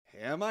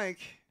Hey, I'm Mike.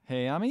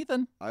 Hey, I'm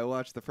Ethan. I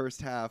watched the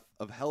first half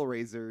of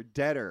Hellraiser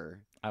Deader.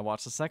 I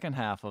watched the second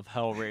half of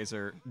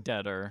Hellraiser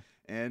Deader.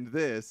 And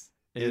this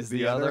is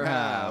the other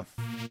half.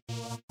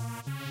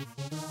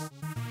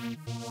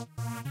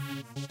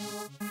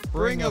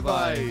 Bring a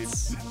bite.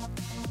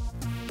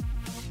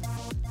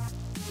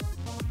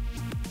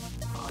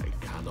 I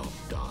cannot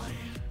die.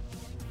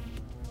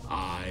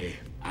 I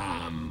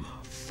am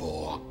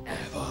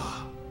forever.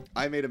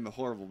 I made a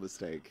horrible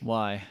mistake.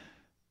 Why?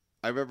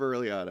 I remember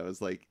early on, I was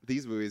like,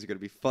 these movies are going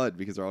to be fun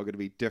because they're all going to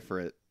be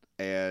different.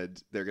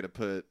 And they're going to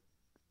put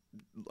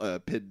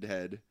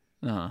Pinhead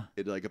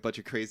in like a bunch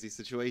of crazy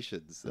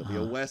situations. It'll be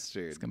a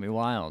Western. It's going to be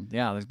wild.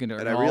 Yeah, there's going to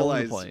be And I all over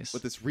realized the place.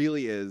 what this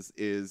really is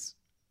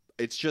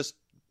it's just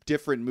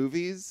different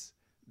movies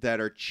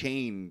that are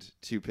chained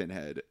to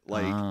Pinhead.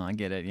 Like, I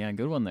get it. Yeah,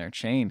 good one there.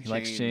 Chain. He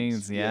likes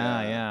chains.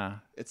 Yeah.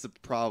 It's a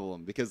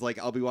problem because like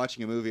I'll be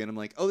watching a movie and I'm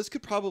like, oh, this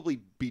could probably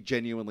be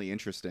genuinely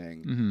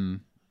interesting. Mm-hmm.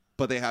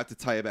 But they have to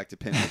tie it back to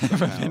Pinhead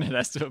somehow. Pinhead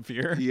has to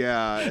appear.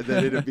 Yeah, and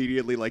then it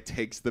immediately like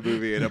takes the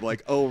movie, and I'm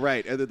like, oh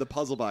right, and then the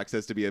puzzle box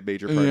has to be a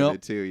major part of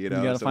it too. You know,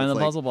 You got to So find it's the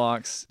like, puzzle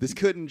box. This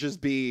couldn't just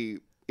be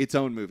its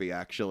own movie.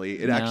 Actually,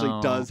 it actually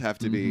does have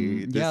to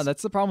be. This, Yeah,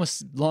 that's the problem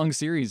with long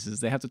series is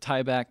they have to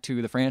tie back to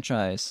the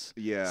franchise.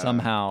 Yeah.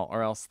 Somehow,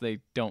 or else they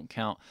don't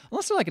count.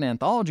 Unless they're like an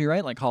anthology,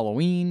 right? Like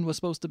Halloween was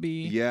supposed to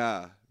be.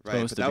 Yeah. Right,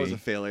 Supposed but to that was be. a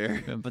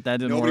failure. But that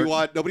didn't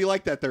work. Nobody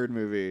liked that third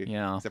movie.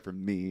 Yeah. Except for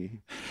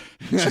me.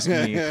 Just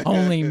me.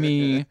 Only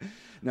me.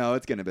 No,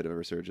 it's getting a bit of a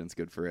resurgence.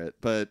 Good for it.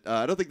 But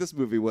I don't think this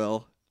movie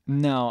will.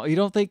 No, you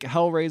don't think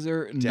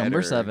Hellraiser number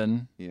Deader.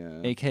 7,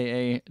 Yeah.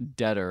 a.k.a.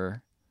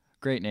 Deader,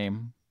 great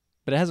name,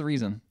 but it has a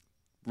reason.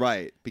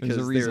 Right, because a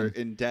they're reason.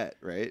 in debt,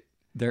 right?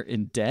 They're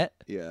in debt?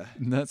 Yeah.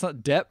 That's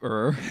not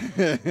debt-er.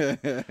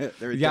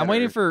 They're Yeah, I'm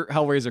waiting for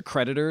Hellraiser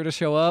Creditor to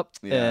show up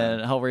Yeah.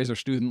 and Hellraiser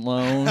Student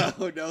Loan.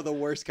 Oh no, the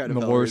worst kind of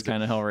The Hellraiser. worst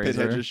kind of Hellraiser.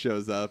 Pinhead just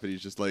shows up and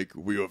he's just like,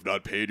 "We have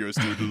not paid your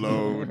student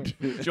loan.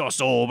 Your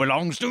soul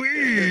belongs to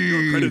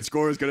Your me, credit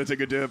score is gonna take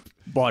a dip.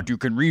 but you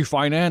can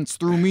refinance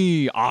through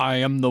me. I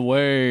am the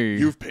way.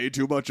 You've paid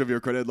too much of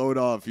your credit loan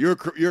off. Your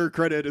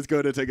credit is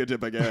going to take a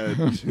dip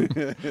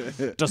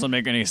again. Doesn't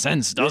make any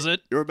sense, does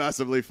it? You're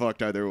massively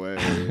fucked either way.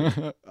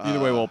 Either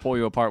way, we'll pull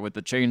you apart with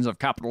the chains of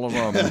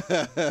capitalism.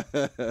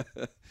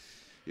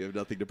 You have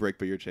nothing to break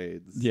but your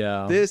chains.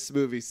 Yeah. This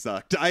movie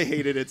sucked. I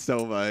hated it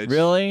so much.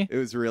 Really? It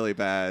was really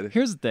bad.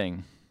 Here's the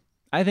thing.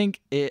 I think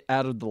it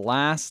out of the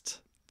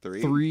last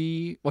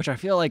three, which I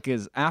feel like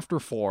is after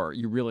 4,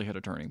 you really hit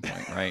a turning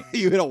point, right?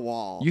 You hit a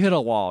wall. You hit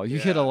a wall. You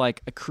hit a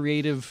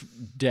creative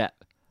debt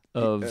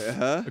of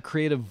a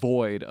creative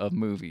void of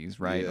movies,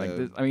 right? Yeah. Like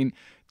this, I mean,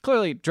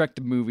 clearly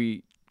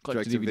direct-to-movie,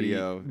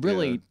 Direct-to-video, DVD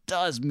really yeah.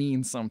 does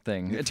mean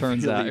something. It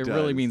turns really out it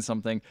really does. means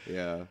something.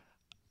 Yeah.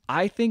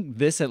 I think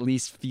this at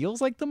least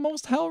feels like the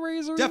most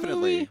Hellraiser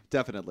movie.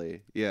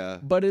 Definitely. Yeah.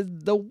 But it's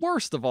the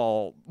worst of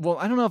all. Well,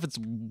 I don't know if it's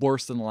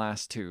worse than the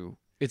last two.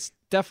 It's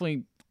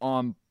definitely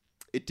on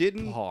It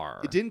didn't par.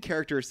 It didn't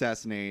character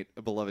assassinate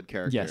a beloved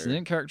character. Yes, it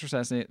didn't character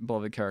assassinate a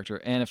beloved character,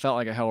 and it felt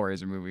like a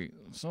Hellraiser movie.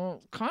 So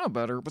kind of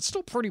better, but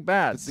still pretty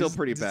bad. It's still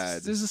pretty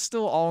bad. This is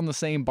still all in the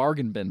same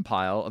bargain bin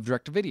pile of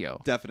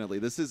direct-to-video. Definitely.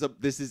 This is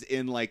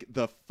in like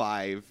the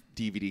 5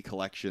 DVD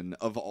collection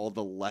of all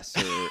the lesser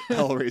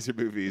Hellraiser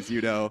movies, you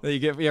know. That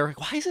you're like,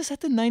 why is this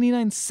at the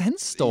 99-cent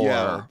store?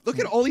 Yeah. Look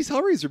at all these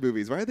Hellraiser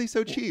movies. Why are they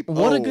so cheap?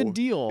 What a good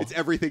deal. It's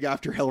everything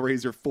after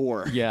Hellraiser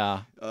 4.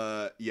 Yeah.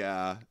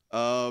 Yeah.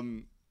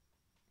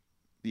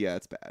 Yeah,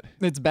 it's bad.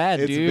 It's bad,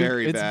 It's dude.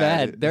 very it's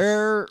bad.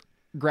 They're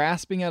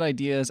grasping at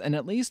ideas, and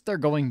at least they're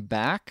going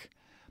back,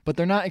 but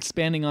they're not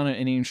expanding on it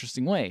in any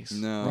interesting ways.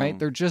 No. Right?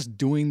 They're just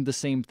doing the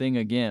same thing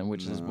again,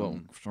 which is what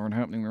started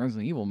happening in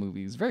Resident Evil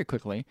movies very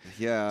quickly.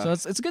 Yeah.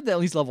 So it's good to at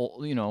least level,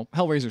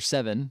 Hellraiser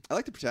 7. I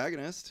like the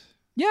protagonist.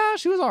 Yeah,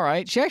 she was all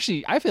right.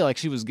 I feel like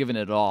she was giving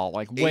it all,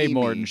 like way Amy,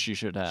 more than she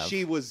should have.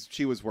 She was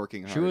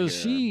working hard. here.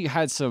 She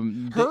had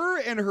some. Her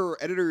and her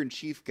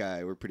editor-in-chief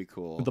guy were pretty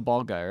cool. The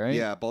bald guy, right?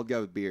 Yeah, bald guy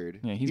with beard.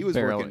 Yeah, he was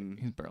barely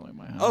working. in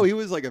my house. Oh, he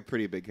was like a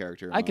pretty big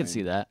character. in I could mine.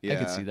 see that. Yeah. I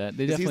could see that.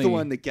 They 'Cause definitely. He's the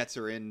one that gets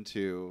her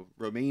into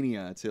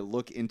Romania to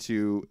look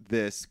into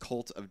this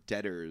cult of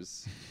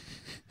debtors.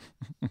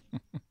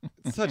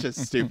 It's such a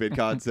stupid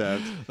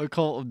concept. A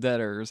cult of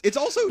debtors. It's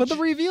also, But the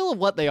reveal of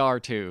what they are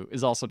too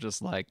is also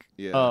just like,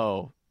 Yeah.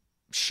 oh,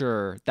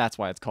 sure, that's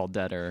why it's called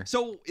Deader.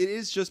 so it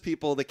is just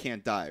people that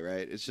can't die,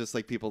 right? It's just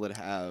like people that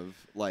have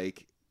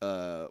like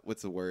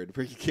what's the word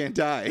where you can't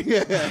die.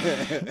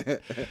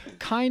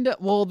 Kind of.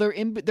 Well, they're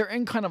in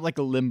kind of like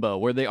a limbo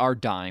where they are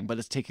dying, but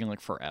it's taking like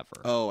forever.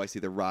 Oh, I see.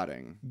 They're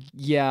rotting.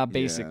 Yeah,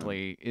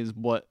 basically is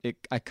what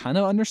I kind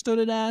of understood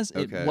it as.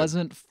 Okay. It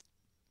wasn't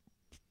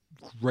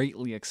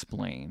greatly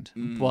explained,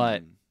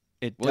 but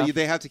it. Well,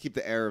 they have to keep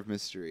the air of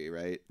mystery,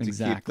 right? To keep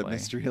Exactly. the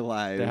mystery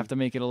alive. They have to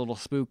make it a little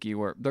spooky,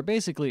 where they're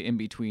basically in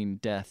between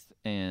death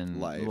and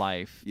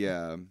life.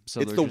 Yeah.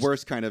 So it's they're the just-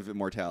 worst kind of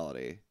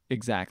immortality.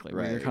 Exactly.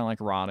 Where you're Right. kind of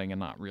like rotting and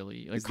not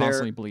really like Is there-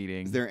 constantly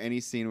bleeding. Is there any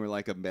scene where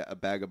like a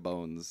bag of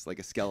bones, like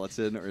a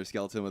skeleton or a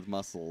skeleton with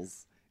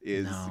muscles,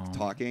 is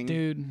talking.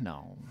 Dude,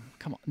 no.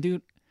 Come on,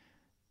 dude.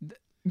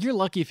 You're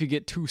lucky if you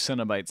get 2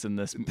 Cenobites in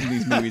these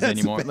movies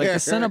anymore. Fair. Like the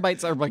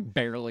Cenobites are like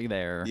barely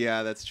there.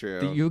 Yeah, that's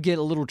true. You get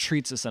little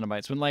treats of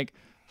Cenobites when like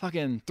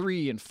fucking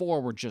 3 and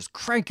 4 were just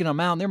cranking them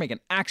out. And they're making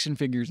action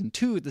figures and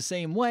 2 the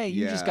same way.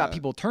 You just got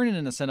people turning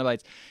into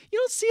Cenobites. You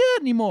don't see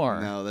that anymore.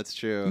 No, that's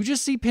true. You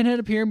just see Pinhead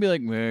appear and be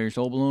like, "Well, your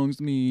soul belongs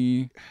to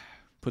me."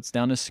 Puts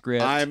down his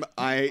script. I'm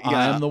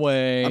the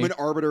way. I'm an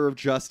arbiter of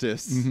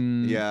justice.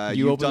 Mm-hmm. Yeah,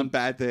 you've done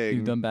bad things.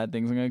 You've done bad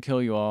things. I'm gonna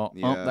kill you all.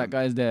 Yeah. Oh, that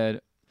guy's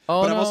dead.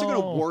 Oh, but I'm also gonna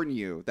warn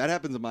you. That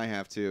happens in my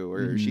half too,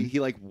 where he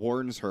like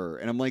warns her,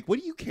 and I'm like, what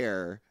do you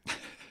care?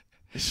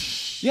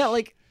 Yeah,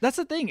 like that's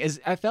the thing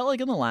is, I felt like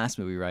in the last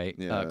movie, right?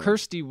 Yeah.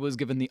 Kirsty was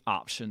given the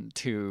option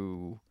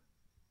to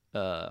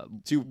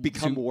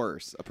become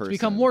worse, a person, to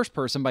become worse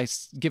person by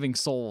giving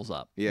souls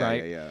up. Yeah,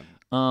 right?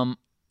 yeah.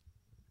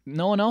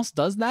 No one else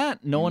does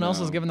that. No one else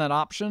is given that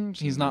option.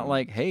 He's not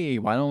like, hey,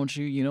 why don't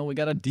you, we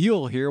got a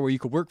deal here where you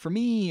could work for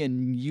me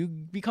and you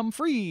become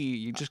free.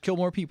 You just kill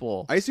more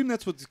people. I assume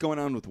that's what's going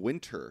on with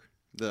Winter,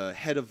 the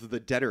head of the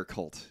Debtor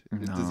cult.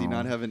 No. Does he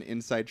not have an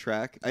inside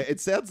track? It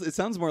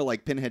sounds more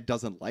like Pinhead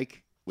doesn't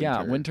like Winter.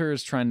 Yeah, Winter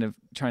is trying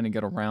to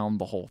get around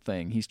the whole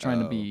thing. He's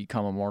trying to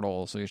become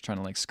immortal, so he's trying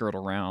to like skirt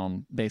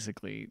around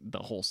basically the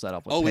whole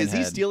setup with Pinhead. Is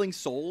he stealing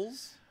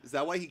souls? Is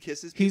that why he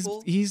kisses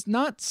people? He's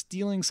not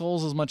stealing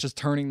souls as much as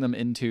turning them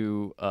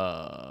into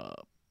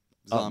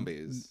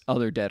zombies,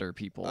 other debtor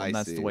people, and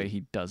that's the way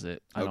he does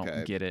it. I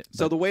don't get it.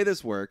 So the way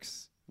this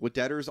works, what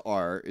debtors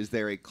is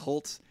they're a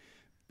cult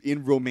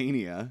in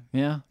Romania.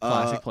 Yeah,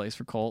 classic place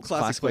for cults.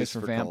 Classic place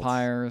for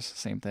vampires. Cults.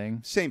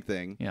 Same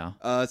thing. Yeah.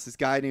 It's this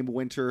guy named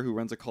Winter who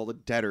runs a cult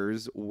of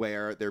debtors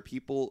where they're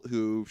people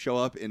who show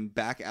up in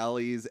back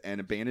alleys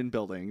and abandoned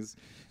buildings,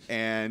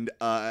 and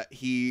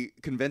he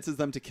convinces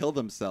them to kill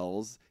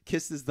themselves,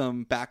 kisses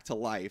them back to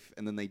life,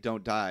 and then they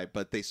don't die,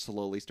 but they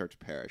slowly start to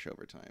perish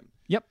over time.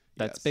 Yep,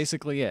 that's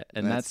basically it,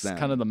 and that's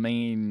kind of the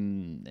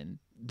main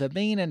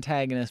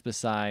antagonist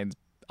besides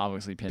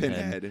obviously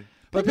Pinhead.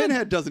 But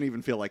Pinhead doesn't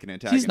even feel like an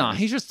antagonist. He's not.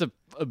 He's just a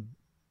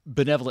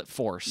benevolent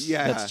force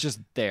that's just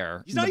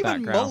there. He's not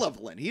even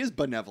malevolent. He is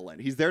benevolent.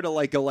 He's there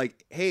to go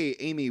hey,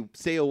 Amy,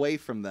 stay away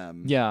from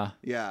them. Yeah.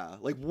 Yeah,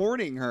 like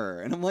warning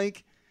her. And I'm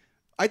like,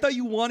 I thought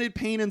you wanted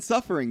pain and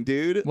suffering,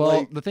 dude.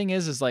 Well, the thing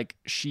is like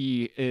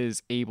she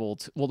is able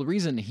to... Well, the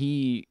reason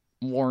he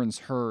warns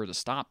her to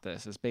stop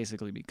this is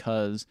basically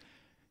because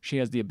she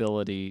has the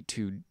ability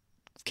to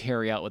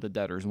carry out what the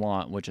debtors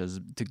want, which is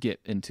to get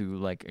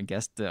into, I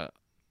guess, the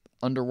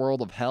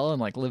underworld of hell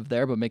and live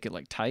there, but make it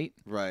tight.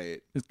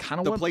 Right. It's kind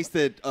of the place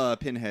that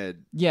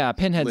Pinhead. Yeah,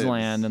 Pinhead's lives.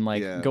 land,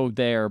 and go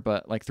there,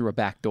 but through a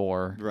back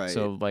door. Right.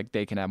 So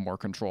they can have more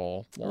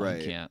control. While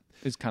he can't.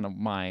 Is kind of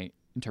my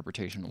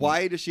interpretation.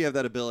 Why does she have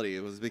that ability?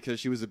 Was it because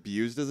she was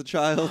abused as a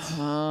child?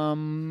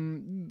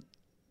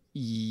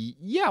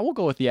 Yeah, we'll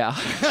go with yeah.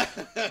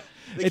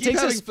 It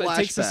takes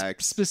a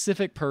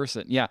specific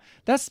person. Yeah,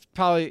 that's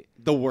probably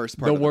the worst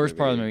part. Part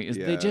of the movie is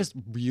they just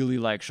really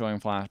like showing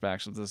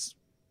flashbacks of this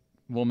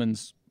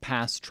woman's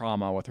past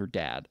trauma with her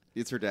dad.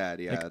 It's her dad,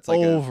 yeah. It's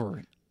over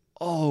and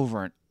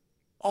over and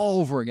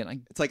over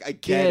again. It's I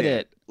get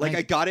it.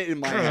 I got it in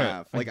my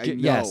half. I know.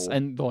 Yes,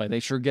 and boy, they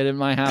sure get it in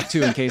my half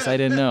too. In case I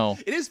didn't know.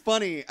 It is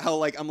funny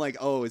how I'm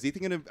oh, is he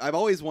thinking of? I'm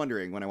always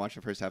wondering when I watch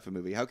the first half of a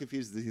movie, how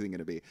confused is he going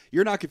to be?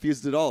 You're not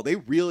confused at all. They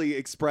really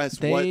express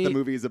what the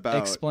movie is about.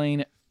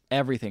 Explain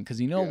everything,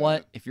 because you know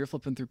what? If you're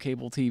flipping through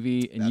cable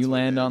TV and you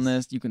land on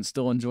this, you can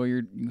still enjoy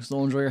your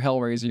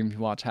Hellraiser if you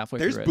watch halfway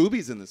through it. There's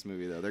boobies in this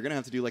movie though. They're gonna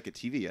have to do a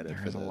TV edit.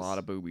 There's a lot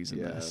of boobies in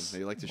this.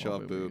 They like to show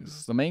off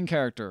boobs. The main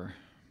character.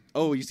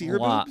 Oh, you see her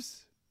boobs?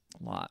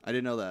 A lot. I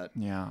didn't know that.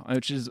 Yeah,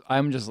 and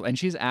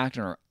she's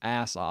acting her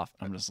ass off.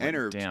 I'm just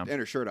damn. And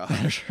her shirt off.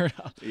 her shirt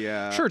off.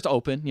 Yeah. Shirt's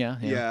open.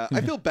 Yeah.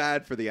 I feel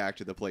bad for the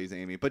actor that plays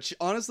Amy, but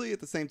honestly, at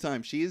the same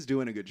time, she is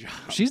doing a good job.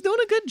 She's doing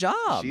a good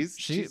job.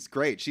 She's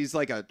great. She's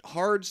like a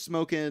hard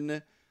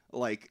smoking,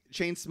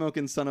 chain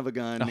smoking son of a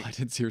gun. Oh, I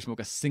didn't see her smoke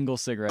a single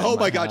cigarette. Oh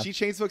my god, she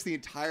chain smokes the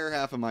entire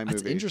half of my movie.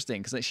 That's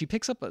interesting because she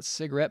picks up a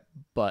cigarette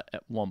butt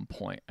at one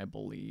point, I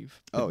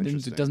believe.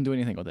 Interesting. It doesn't do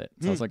anything with it.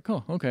 So I was like,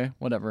 oh, okay,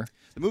 whatever.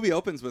 The movie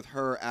opens with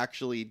her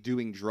actually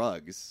doing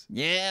drugs.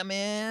 Yeah,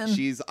 man.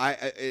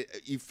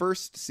 You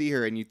first see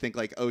her and you think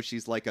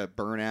she's like a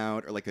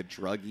burnout or a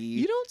druggie.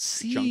 You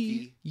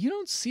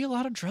don't see a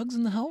lot of drugs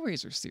in the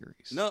Hellraiser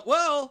series. No,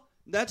 well.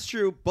 That's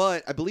true,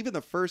 but I believe in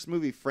the first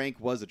movie, Frank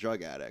was a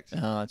drug addict.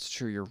 Oh, that's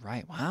true. You're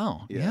right.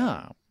 Wow.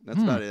 Yeah.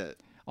 That's about it.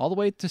 All the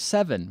way to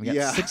 7. We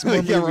got 6 more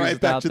movies right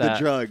back about to that. The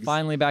drugs.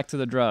 Finally back to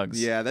the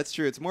drugs. Yeah, that's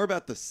true. It's more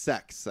about the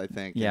sex, I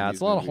think. Yeah,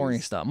 it's a lot of horny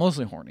stuff.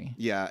 Mostly horny.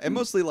 Yeah, and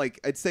mostly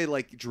I'd say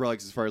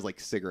drugs as far as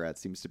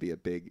cigarettes seems to be a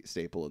big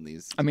staple in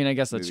these. I mean, I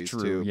guess that's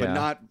true, too, but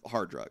not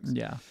hard drugs.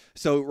 Yeah.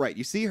 So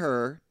you see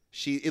her.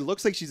 It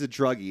looks like she's a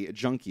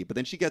junkie, but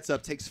then she gets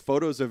up, takes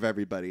photos of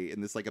everybody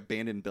in this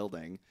abandoned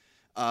building.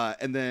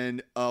 And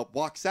then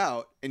walks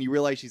out, and you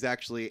realize she's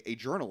actually a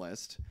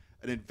journalist,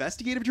 an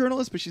investigative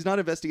journalist, but she's not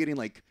investigating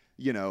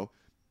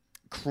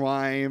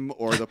crime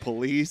or the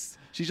police.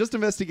 She's just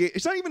investigating.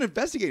 It's not even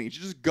investigating.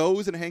 She just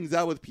goes and hangs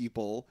out with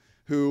people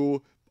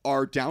who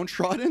are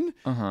downtrodden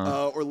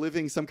or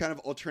living some kind of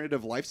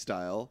alternative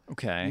lifestyle.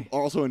 Okay.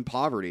 Also in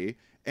poverty.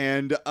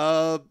 And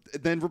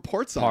then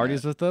reports on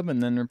Parties it. with them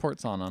and then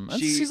reports on them.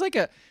 She's like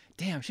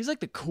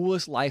the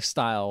coolest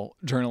lifestyle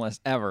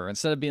journalist ever.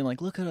 Instead of being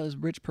like, look at this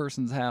rich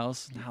person's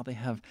house and how they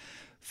have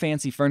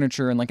fancy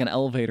furniture and like an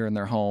elevator in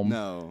their home.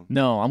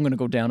 No, I'm gonna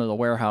go down to the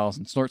warehouse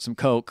and snort some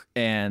coke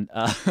and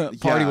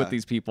party with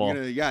these people.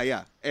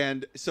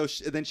 And so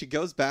then she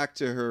goes back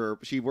to her.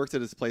 She worked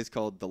at this place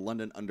called the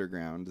London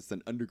Underground. It's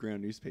an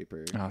underground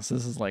newspaper. Oh, so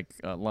this is like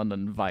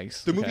London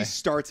Vice. The movie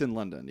starts in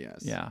London,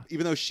 yes. Yeah.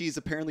 Even though she's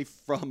apparently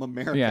from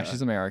America. Yeah,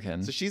 she's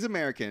American. So she's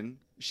American.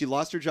 She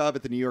lost her job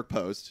at the New York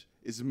Post.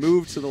 Is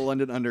moved to the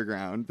London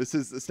Underground. This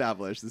is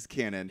established. This is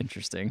canon.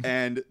 Interesting.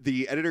 And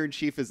the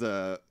editor-in-chief is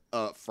a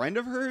friend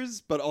of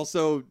hers, but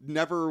also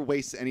never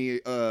wastes any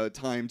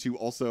time to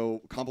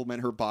also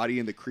compliment her body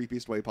in the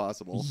creepiest way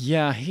possible.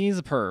 Yeah, he's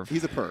a perv.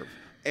 He's a perv.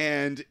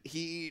 And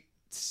he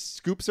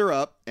scoops her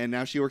up, and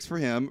now she works for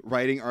him,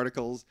 writing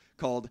articles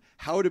called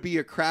How to Be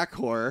a Crack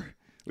Whore,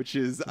 which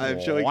is, I'm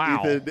showing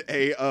Ethan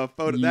a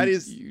photo.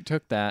 You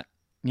took that.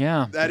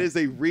 Yeah. That is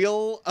a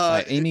real...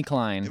 by Amy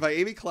Klein. By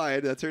Amy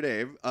Klein, that's her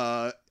name.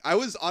 I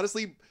was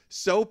honestly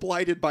so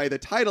blinded by the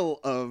title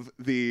of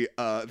the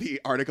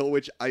article,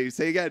 which I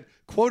say again,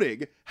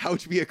 quoting, How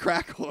to Be a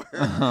Crack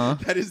Whore.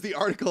 That is the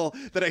article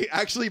that I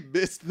actually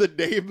missed the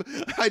name.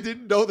 I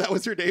didn't know that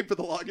was her name for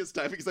the longest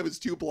time because I was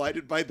too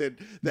blinded by the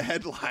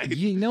headline.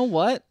 You know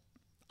what?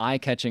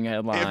 Eye-catching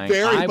headline.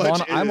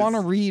 I want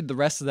to read the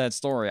rest of that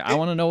story. I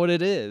want to know what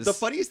it is. The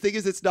funniest thing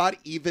is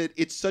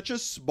it's such a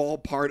small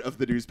part of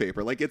the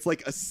newspaper. Like it's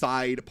like a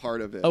side part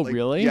of it. Oh, like,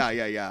 really?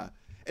 Yeah.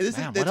 And this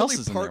what else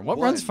is in there? What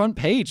runs front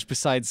page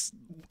besides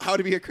How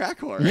to Be a Crack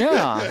Whore?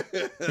 Yeah.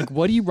 Like,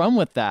 what do you run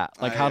with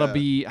that? Like how to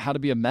be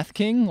a meth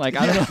king? Like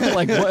I don't know.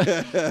 Like what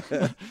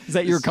is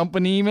that your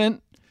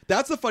accompaniment?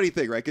 That's the funny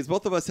thing, right? Because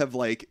both of us have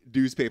like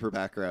newspaper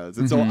backgrounds,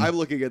 and so I'm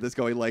looking at this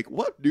going like,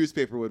 what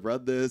newspaper would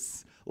run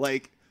this?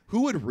 Like,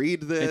 who would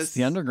read this? It's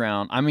the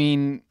Underground. I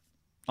mean,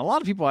 a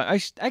lot of people. I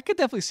could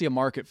definitely see a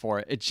market for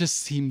it. It just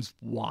seems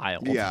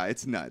wild. Yeah,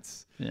 it's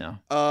nuts. Yeah.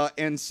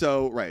 And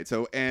so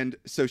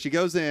so she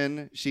goes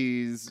in.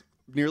 She's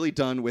nearly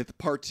done with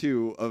part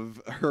 2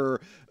 of her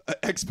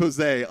expose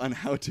on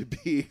how to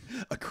be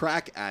a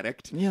crack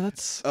addict. Yeah,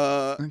 that's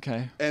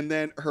okay. And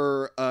then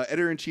her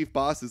editor-in-chief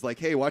boss is like,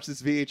 hey, watch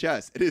this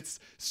VHS. And it's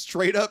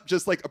straight up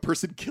just like a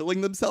person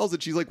killing themselves.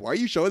 And she's like, why are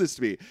you showing this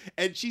to me?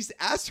 And she's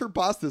asked her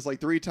boss this like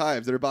 3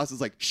 times. And her boss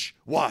is like, shh,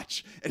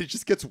 watch. And it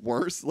just gets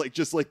worse. Like,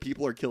 just like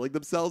people are killing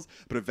themselves.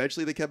 But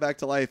eventually they come back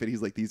to life. And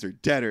he's like, these are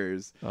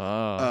debtors.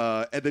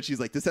 And then she's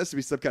like, this has to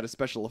be some kind of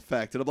special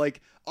effect. And I'm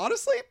like,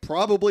 honestly,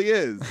 probably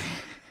is.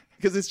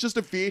 Because it's just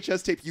a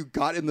VHS tape you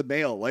got in the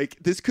mail.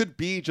 Like, this could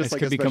be just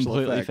like a special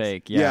completely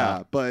effect. fake.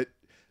 Yeah, but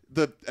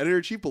the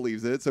editor-in-chief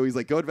believes it, so he's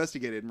like, go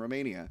investigate it in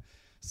Romania.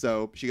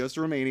 So she goes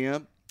to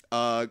Romania,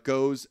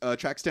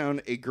 tracks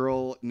down a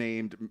girl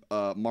named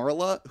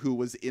Marla, who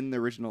was in the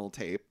original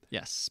tape.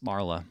 Yes,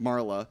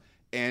 Marla.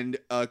 And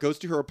goes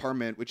to her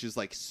apartment, which is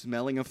like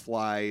smelling of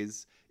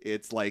flies.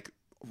 It's like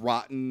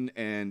rotten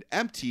and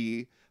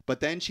empty. But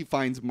then she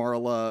finds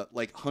Marla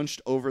like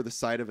hunched over the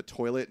side of a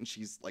toilet, and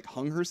she's like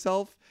hung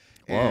herself.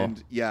 Whoa.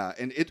 And yeah,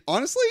 and it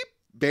honestly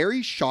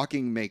very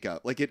shocking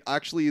makeup. Like it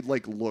actually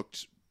like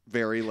looked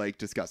very like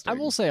disgusting. I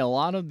will say a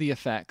lot of the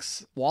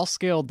effects, while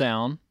scaled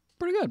down,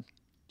 pretty good.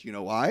 Do you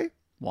know why?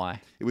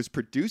 Why? It was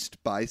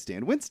produced by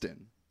Stan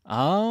Winston.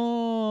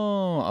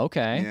 Oh,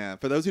 okay. Yeah,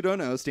 for those who don't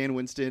know, Stan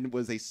Winston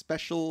was a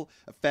special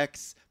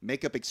effects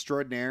makeup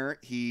extraordinaire.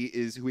 He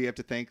is who we have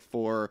to thank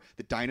for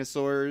the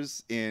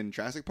dinosaurs in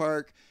Jurassic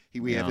Park.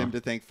 We have him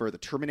to thank for the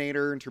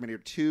Terminator and Terminator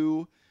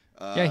 2.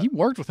 Yeah, he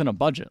worked within a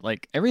budget.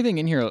 Like, everything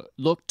in here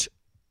looked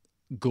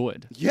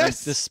good.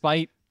 Yes.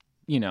 Like,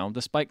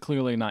 despite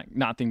clearly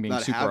not being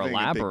super elaborate.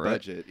 A big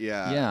budget.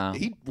 Yeah.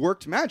 He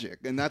worked magic,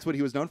 and that's what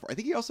he was known for. I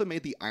think he also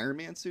made the Iron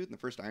Man suit in the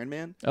first Iron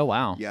Man. Oh,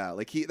 wow. Yeah,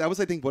 like that was,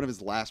 I think, one of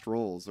his last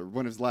roles, or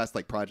one of his last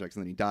like projects,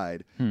 and then he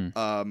died.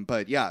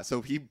 But yeah,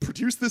 so he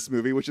produced this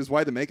movie, which is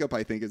why the makeup,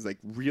 I think, is like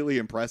really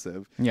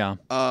impressive. Yeah.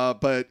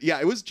 But yeah,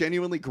 it was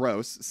genuinely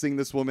gross seeing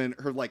this woman.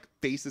 Her like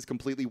face is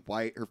completely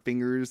white. Her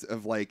fingers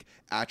have like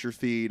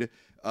atrophied.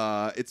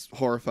 It's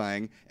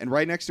horrifying. And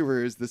right next to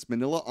her is this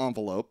manila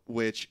envelope,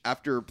 which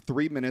after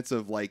 3 minutes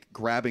of like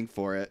grabbing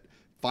for it,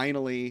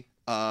 finally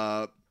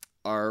our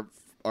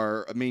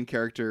main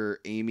character,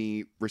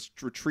 Amy,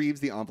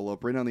 retrieves the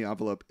envelope. Written on the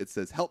envelope, it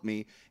says, help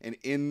me. And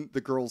in the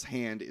girl's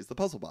hand is the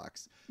puzzle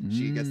box.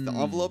 She gets the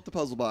envelope, the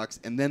puzzle box,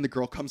 and then the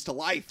girl comes to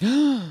life.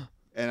 And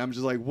I'm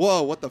just like,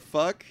 whoa, what the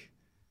fuck?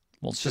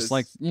 Well, it's just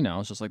like the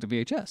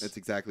VHS. That's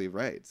exactly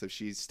right. So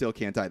she still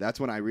can't die. That's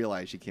when I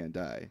realized she can't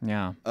die.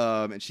 Yeah.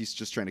 And she's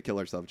just trying to kill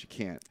herself, but she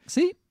can't.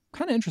 See?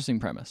 Kind of interesting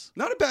premise.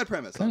 Not a bad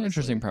premise. Kind of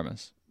interesting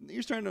premise.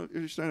 You're starting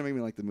to make me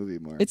like the movie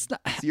more. It's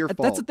not. It's your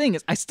fault. That's the thing.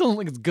 I still don't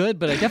think it's good,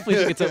 but I definitely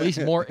think it's at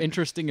least more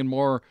interesting and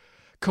more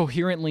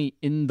coherently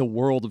in the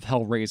world of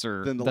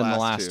Hellraiser than the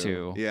last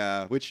two.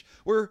 Yeah, which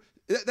were.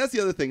 That's the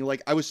other thing.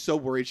 Like, I was so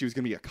worried she was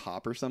going to be a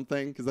cop or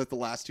something, because that's the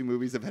last two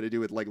movies have had to do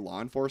with, like, law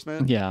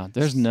enforcement. Yeah,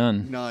 there's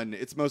none. None.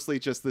 It's mostly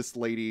just this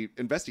lady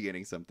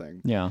investigating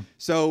something. Yeah.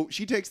 So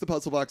she takes the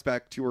puzzle box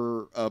back to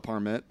her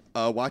apartment,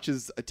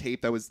 watches a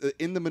tape that was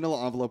in the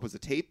manila envelope was a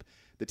tape.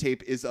 The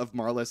tape is of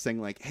Marla saying,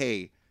 like,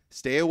 hey,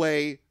 stay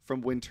away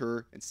from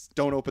Winter and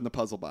don't open the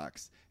puzzle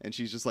box. And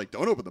she's just like,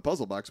 don't open the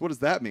puzzle box. What does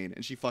that mean?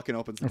 And she fucking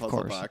opens the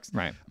puzzle box.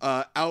 Right.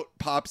 Out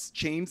pops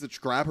Chains that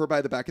grab her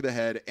by the back of the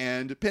head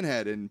and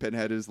Pinhead. And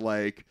Pinhead is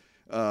like,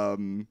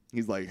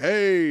 he's like,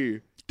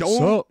 hey,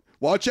 don't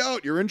watch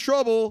out. You're in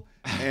trouble.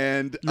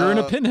 And you're in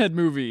a Pinhead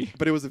movie.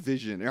 But it was a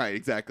vision. Right,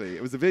 exactly.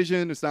 It was a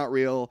vision. It's not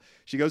real.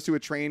 She goes to a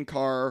train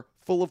car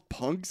full of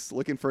punks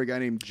looking for a guy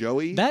named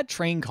Joey. That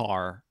train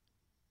car,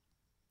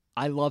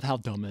 I love how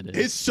dumb it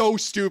is. It's so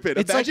stupid.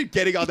 Imagine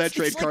getting on that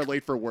train car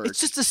late for work. It's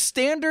just a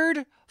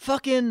standard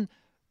fucking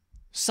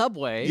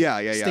subway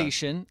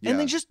station. Yeah. And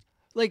they just,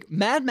 like,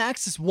 Mad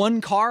Max is one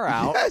car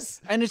out.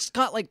 Yes. And it's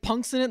got, like,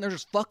 punks in it. And they're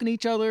just fucking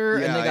each other.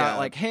 Yeah, and they got,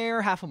 like,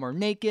 hair. Half of them are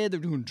naked. They're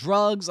doing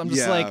drugs. I'm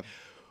just like,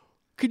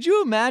 could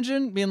you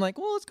imagine being like,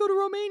 well, let's go to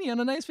Romania on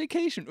a nice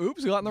vacation.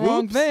 Oops, we got in the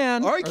wrong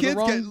van. All right, kids,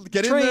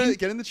 get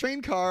in the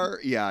train car.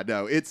 Yeah,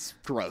 no, it's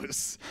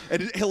gross.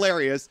 And it's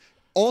hilarious.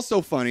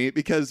 Also funny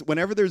because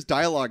whenever there's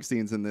dialogue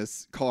scenes in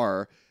this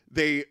car,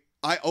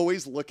 I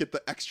always look at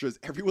the extras.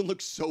 Everyone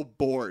looks so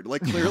bored.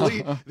 Like,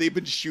 clearly they've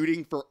been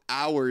shooting for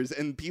hours,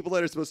 and people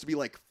that are supposed to be,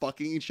 like,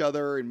 fucking each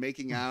other and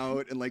making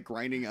out and, like,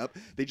 grinding up,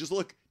 they just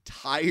look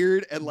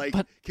tired and like,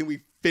 can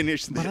we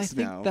finish this now? But I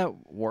think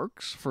that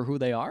works for who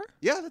they are.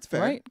 Yeah, that's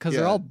fair. Right? Because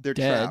they're all dead.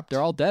 Trapped.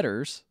 They're all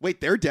deaders.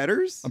 Wait, they're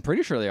deaders? I'm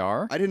pretty sure they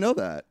are. I didn't know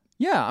that.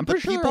 Yeah, I'm pretty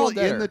sure they're all dead.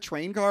 People in the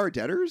train car are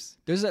deaders?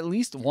 There's at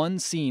least one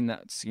scene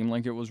that seemed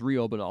like it was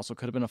real, but also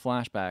could have been a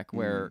flashback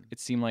where it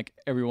seemed like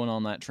everyone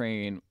on that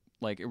train,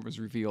 like, it was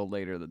revealed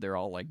later that they're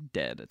all, like,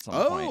 dead at some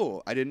point.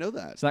 Oh, I didn't know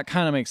that. So that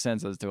kind of makes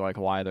sense as to, like,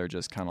 why they're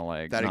just kind of,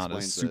 like, that not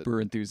as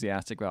super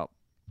enthusiastic about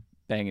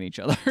banging each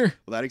other. Well,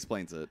 that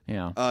explains it.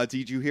 Yeah.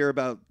 Did you hear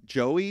about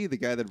Joey, the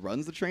guy that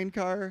runs the train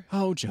car?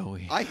 Oh,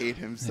 Joey. I hate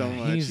him so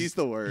much. He's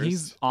the worst.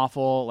 He's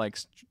awful, like,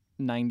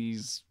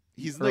 90s.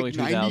 He's early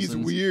like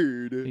 90s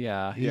weird.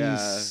 Yeah,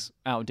 he's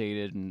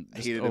outdated and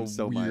just I hated him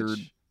so weird.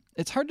 much.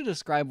 It's hard to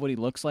describe what he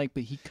looks like,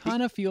 but he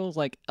kind of feels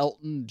like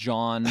Elton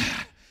John.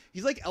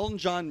 He's like Elton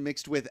John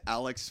mixed with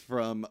Alex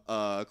from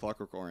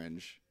Clockwork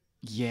Orange.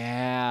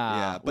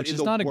 Yeah, but which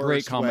is not a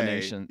great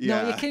combination.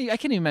 Yeah. No, I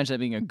can't even imagine that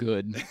being a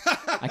good.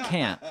 I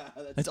can't.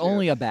 It's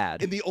only a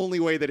bad. In the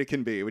only way that it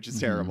can be, which is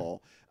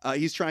terrible.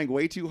 He's trying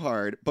way too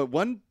hard. But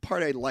one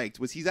part I liked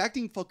was he's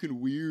acting fucking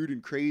weird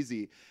and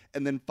crazy.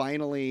 And then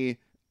finally,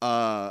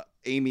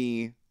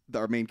 Amy,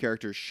 our main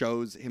character,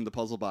 shows him the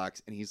puzzle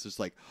box, and he's just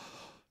like,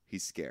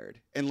 he's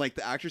scared. And like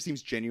the actor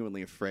seems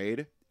genuinely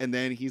afraid. And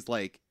then he's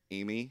like,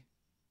 Amy,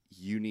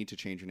 you need to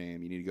change your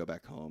name. You need to go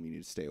back home. You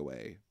need to stay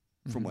away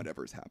from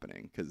whatever's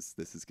happening, because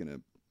this is going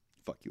to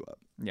fuck you up.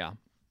 Yeah.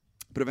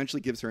 But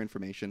eventually gives her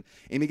information.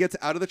 Amy gets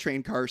out of the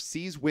train car,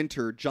 sees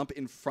Winter jump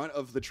in front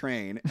of the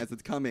train as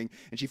it's coming,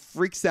 and she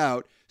freaks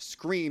out,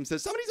 screams,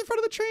 says, somebody's in front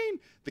of the train.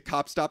 The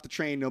cops stop the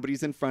train.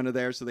 Nobody's in front of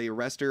there, so they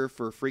arrest her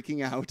for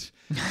freaking out.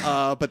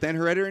 But then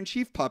her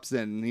editor-in-chief pops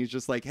in, and he's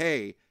just like,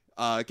 hey,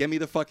 get me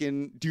the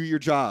fucking, do your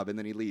job. And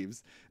then he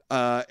leaves.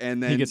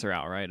 And then he gets her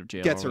out, right, of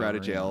jail. Gets her out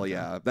of jail,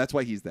 yeah. That's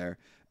why he's there.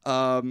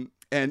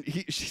 And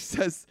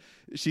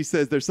she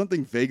says, there's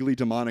something vaguely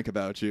demonic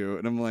about you.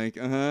 And I'm like,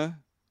 uh-huh.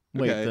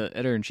 Wait, okay. the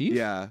editor-in-chief?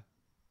 Yeah.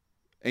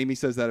 Amy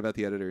says that about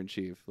the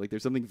editor-in-chief. Like,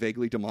 there's something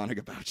vaguely demonic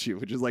about you,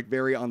 which is, like,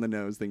 very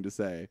on-the-nose thing to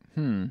say.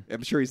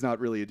 I'm sure he's not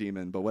really a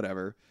demon, but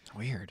whatever.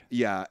 Weird.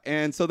 Yeah.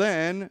 And so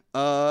then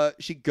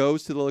she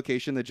goes to the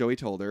location that Joey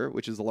told her,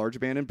 which is a large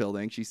abandoned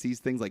building. She sees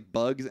things like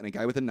bugs and a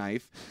guy with a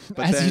knife.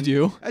 But As you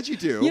do. As you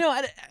do. You know,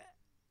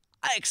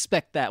 I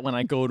expect that when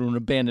I go to an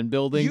abandoned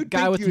building.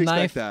 Guy with a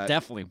knife,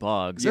 definitely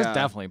bugs. Yeah. There's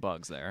definitely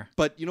bugs there.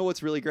 But you know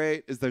what's really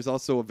great is there's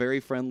also a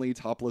very friendly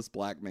topless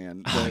black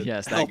man that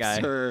yes, that helps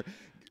guy. her,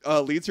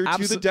 leads her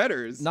to the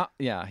debtors.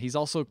 He's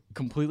also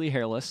completely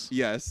hairless.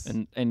 Yes.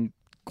 And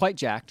quite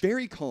jacked.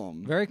 Very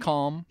calm. Very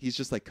calm. He's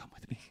just like, come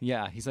with me.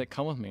 Yeah, he's like,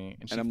 come with me.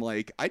 And I'm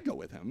like, I'd go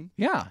with him.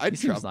 Yeah, I'd he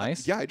seems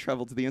nice. Yeah, I'd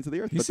travel to the ends of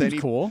the earth. He seems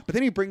cool. But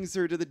then he brings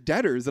her to the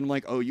debtors, and I'm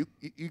like, oh, you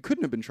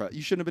couldn't have been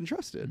you shouldn't have been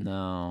trusted.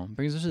 No,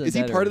 brings her to the Is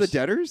debtors. he part of the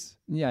debtors?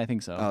 Yeah, I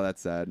think so. Oh,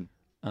 that's sad.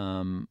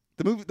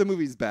 The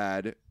movie's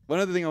bad. One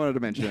other thing I wanted to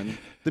mention,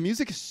 the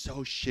music is so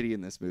shitty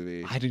in this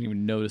movie. I didn't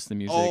even notice the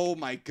music. Oh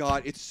my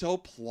god, it's so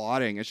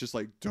plotting. It's just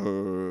like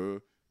duh.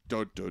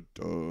 Duh, duh,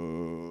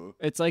 duh.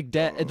 It's like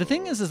dead. The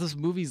thing is this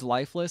movie's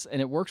lifeless, and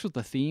it works with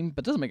the theme,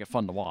 but doesn't make it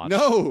fun to watch.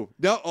 No.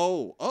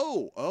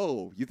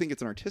 Oh. You think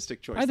it's an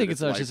artistic choice? I think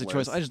it's an artistic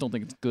choice. I just don't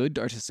think it's good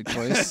artistic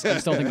choice. I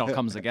just don't think it all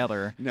comes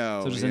together.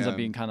 No. So it just ends up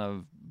being kind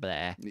of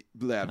blah.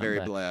 Blah, very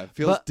blah.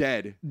 Feels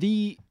dead.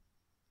 I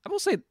will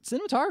say,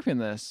 cinematography in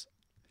this,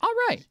 all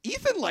right.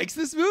 Ethan likes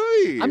this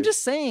movie. I'm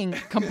just saying,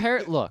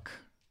 look,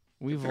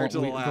 The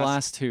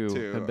last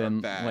two have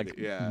been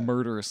bad,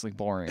 murderously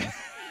boring.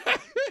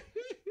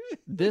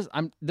 This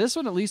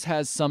one at least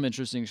has some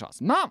interesting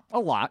shots. Not a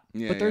lot,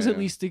 but there's at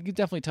least, you can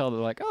definitely tell they're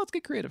like, oh, let's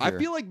get creative here. I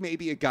feel like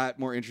maybe it got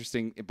more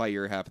interesting by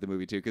your half of the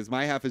movie too, because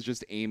my half is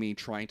just Amy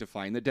trying to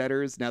find the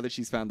Deaders. Now that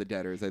she's found the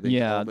Deaders, I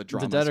think all the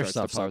drama Deader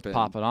stuff starts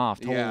popping off.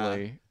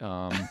 Totally.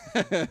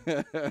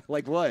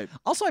 Like what?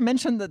 Also, I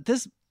mentioned that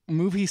this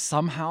movie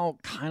somehow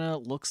kind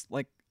of looks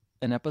like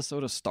an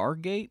episode of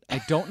Stargate.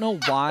 I don't know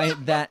why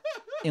that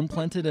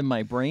implanted in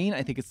my brain.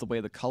 I think it's the way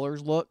the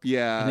colors look.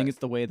 Yeah. I think it's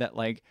the way that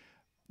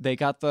they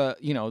got the,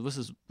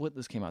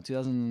 this came out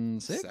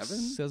 2006,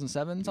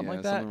 2007, something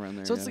like that. Something around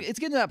there, so it's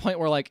getting to that point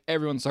where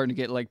everyone's starting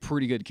to get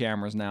pretty good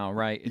cameras now,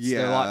 right?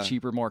 They're a lot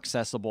cheaper, more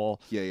accessible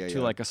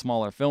to a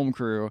smaller film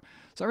crew.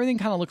 So everything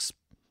kind of looks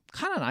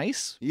kind of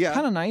nice. Yeah.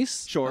 Kind of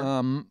nice.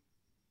 Sure.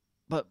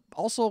 But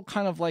also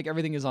kind of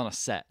everything is on a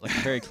set,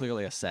 very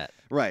clearly a set.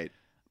 Right.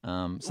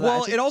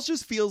 It also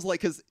just feels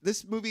like, because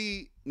this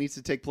movie needs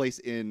to take place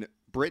in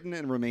Britain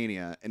and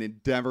Romania, and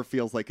it never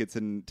feels like it's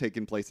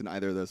taking place in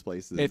either of those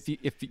places. Feels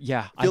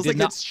like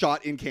it's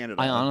shot in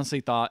Canada. I honestly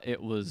thought it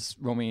was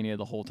Romania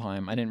the whole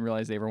time. I didn't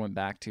realize they ever went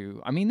back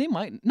to. I mean, they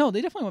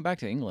definitely went back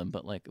to England,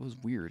 but it was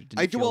weird.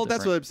 That's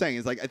what I'm saying.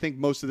 Is I think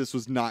most of this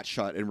was not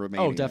shot in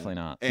Romania. Oh, definitely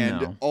not.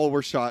 And all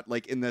were shot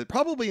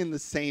probably in the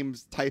same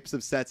types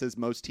of sets as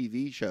most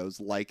TV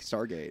shows, like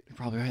Stargate. You're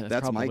probably right.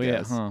 That's my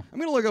guess. Huh? I'm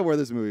gonna look up where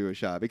this movie was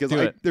shot, because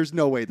there's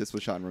no way this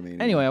was shot in Romania.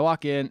 Anyway, I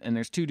walk in and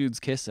there's two dudes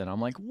kissing. I'm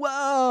like,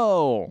 whoa.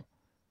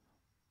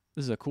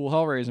 This is a cool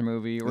Hellraiser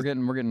movie. We're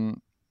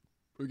getting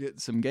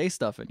some gay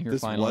stuff in here.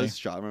 Finally, this was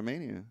shot in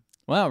Romania.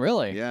 Wow,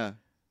 really? Yeah.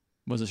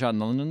 Was it shot in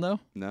London though?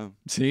 No.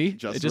 See, it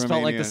just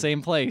felt like the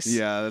same place.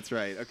 Yeah, that's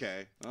right.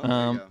 Okay.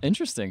 Oh,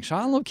 interesting.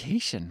 Shot on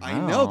location. Wow. I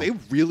know they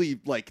really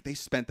they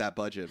spent that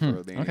budget for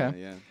Romania.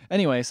 Okay. Yeah.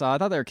 Anyway, so I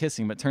thought they were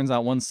kissing, but turns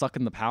out one's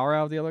sucking the power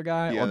out of the other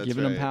guy or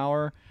giving him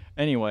power.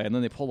 Anyway, and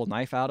then they pull a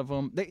knife out of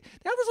him. They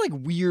have this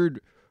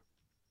weird.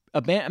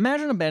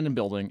 Imagine an abandoned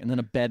building and then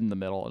a bed in the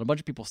middle and a bunch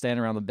of people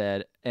standing around the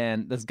bed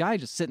and this guy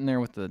just sitting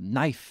there with the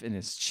knife in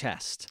his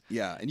chest.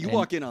 Yeah, and you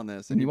walk in on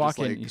this and you walk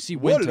in, you see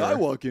Winter. What did I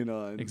walk in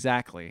on?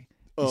 Exactly.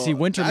 You see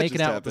Winter making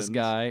out with this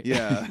guy.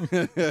 Yeah.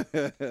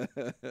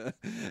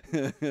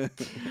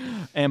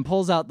 And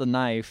pulls out the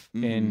knife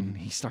and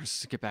he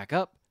starts to get back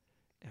up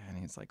and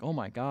he's like, oh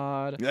my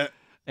God. Yeah.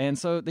 And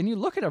so then you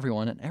look at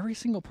everyone and every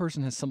single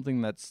person has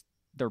something that's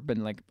they've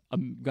been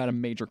got a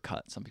major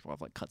cut. Some people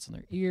have cuts in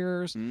their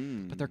ears,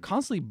 but they're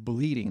constantly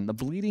bleeding. The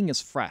bleeding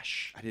is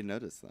fresh. I didn't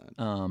notice that.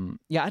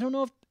 I don't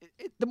know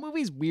if the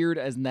movie's weird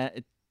as in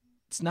that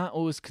it's not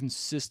always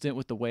consistent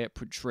with the way it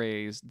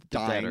portrays the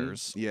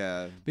Deaders.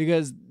 Yeah,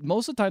 because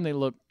most of the time they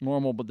look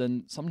normal, but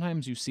then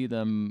sometimes you see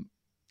them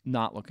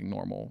not looking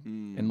normal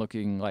and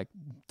looking like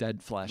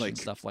dead flesh and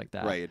stuff like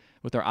that. Right.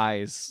 With their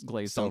eyes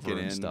glazed over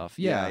and stuff.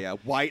 Yeah.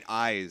 White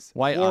eyes.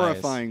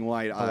 Horrifying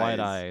white eyes. White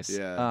eyes.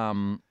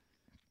 Yeah.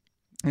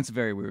 It's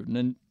very weird. And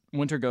then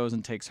Winter goes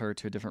and takes her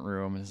to a different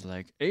room and is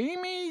like,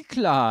 Amy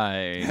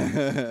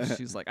Klein.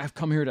 She's like, I've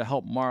come here to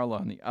help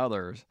Marla and the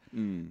others.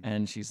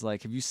 And she's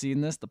like, have you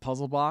seen this, the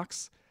puzzle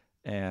box?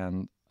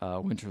 And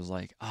Winter's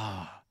like,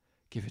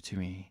 give it to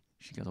me.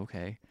 She goes,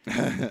 okay. He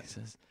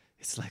says,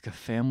 it's like a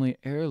family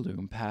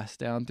heirloom passed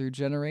down through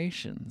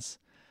generations.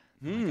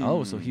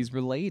 Like, so he's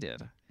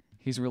related.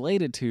 He's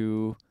related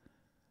to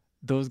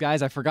those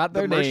guys. I forgot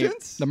their name.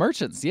 Merchants? The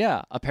merchants,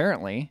 yeah,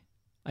 apparently.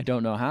 I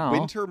don't know how.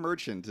 Winter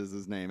Merchant is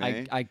his name,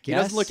 eh? I guess. He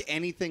doesn't look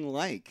anything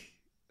like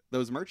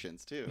those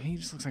merchants, too. He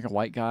just looks like a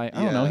white guy.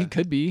 I don't know. He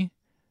could be.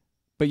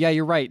 But yeah,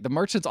 you're right. The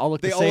merchants all look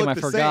the same. I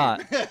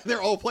forgot.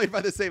 They're all played by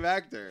the same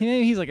actor. Yeah,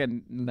 he's like a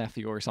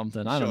nephew or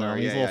something. I don't know.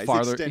 He's a little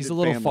farther. He's a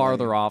little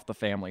farther off the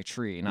family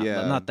tree.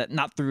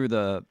 Not through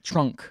the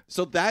trunk.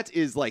 So that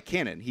is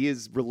canon. He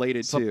is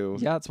related to.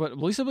 Yeah, that's what. At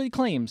least somebody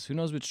claims. Who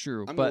knows if it's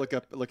true? I'm gonna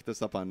look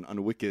this up on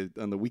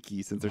the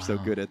wiki since they're so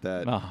good at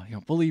that. Oh,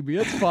 believe me,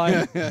 it's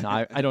fine.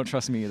 No, I don't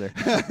trust me either.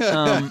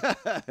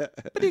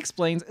 But he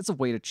explains it's a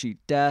way to cheat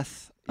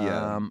death.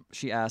 Yeah.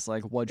 She asks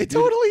what'd you do?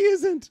 It totally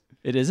isn't.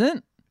 It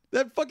isn't.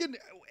 That fucking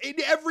in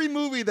every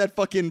movie, that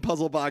fucking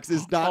puzzle box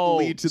does not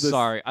lead to this.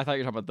 Sorry, I thought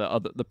you were talking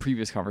about the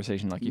previous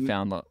conversation. You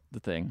found the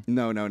thing.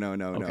 No.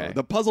 Okay.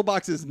 The puzzle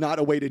box is not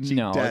a way to cheat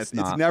death.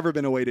 It's never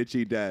been a way to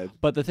cheat death.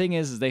 But the thing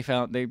is they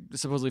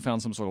supposedly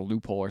found some sort of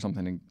loophole or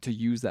something to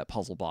use that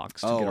puzzle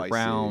box to get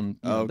around.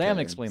 They haven't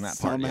explained that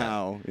part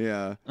somehow.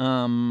 Yet.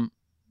 Yeah.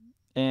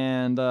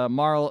 And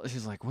Marla,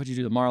 she's like, what'd you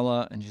do to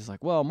Marla? And she's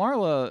like, well,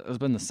 Marla has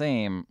been the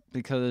same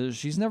because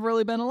she's never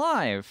really been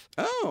alive.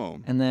 Oh.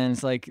 And then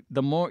it's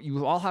the more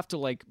you all have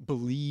to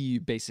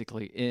believe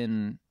basically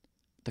in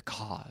the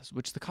cause,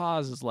 which the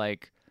cause is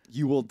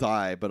you will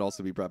die, but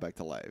also be brought back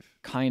to life.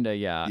 Kinda,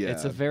 yeah.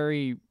 It's a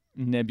very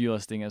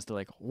nebulous thing as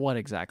to what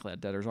exactly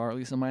Deaders are, at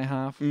least in my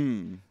half.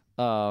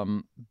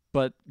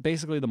 But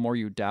basically the more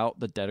you doubt,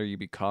 the deader you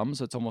become.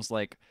 So it's almost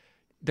like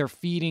they're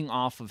feeding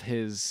off of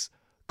his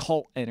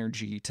cult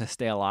energy to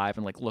stay alive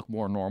and look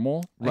more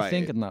normal, I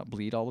think, and not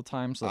bleed all the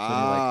time. So that's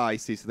I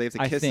see. So they have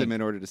to kiss him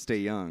in order to stay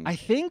young. I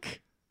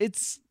think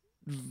it's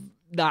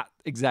not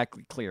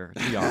exactly clear,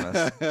 to be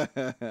honest.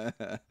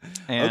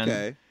 And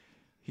okay.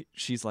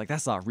 she's like,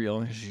 that's not real.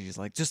 And she's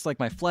like, just like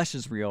my flesh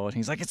is real. And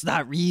he's like, it's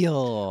not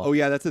real. Oh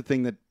yeah, that's the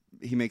thing that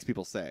he makes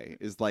people say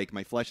is like,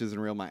 my flesh isn't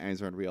real, my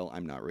eyes aren't real,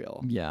 I'm not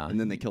real. Yeah. And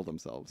then they kill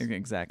themselves.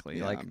 Exactly.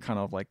 Yeah. Like kind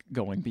of like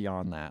going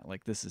beyond that.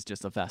 Like this is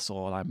just a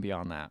vessel and I'm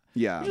beyond that.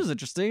 Yeah. Which is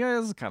interesting.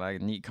 It's kind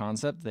of a neat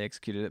concept. They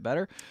executed it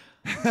better.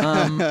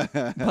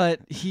 But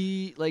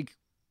he like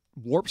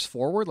warps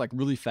forward like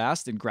really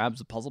fast and grabs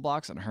the puzzle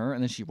box on her,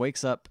 and then she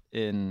wakes up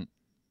in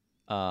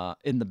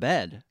the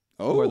bed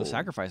where the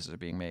sacrifices are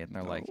being made, and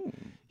they're like,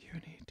 you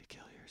need to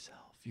kill yourself,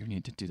 you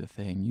need to do the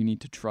thing, you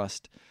need to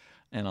trust,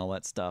 and all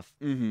that stuff.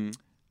 You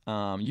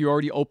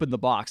already opened the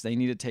box, they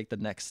need to take the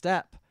next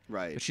step.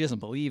 Right. But she doesn't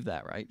believe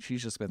that, right?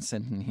 She's just been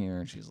sent in here,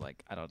 and she's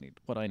like,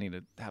 I need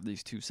to have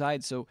these two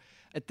sides. So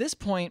at this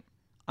point,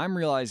 I'm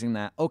realizing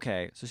that,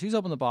 okay, so she's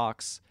opened the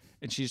box,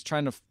 and she's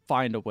trying to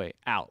find a way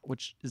out,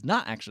 which is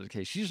not actually the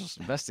case. She's just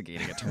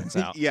investigating, it turns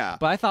out. Yeah.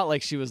 But I thought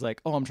like she was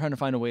like, oh, I'm trying to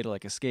find a way to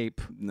like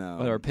escape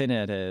where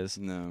Pinhead is.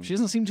 No. She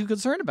doesn't seem too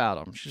concerned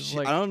about him. She's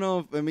like, I don't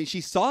know if,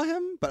 she saw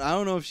him, but I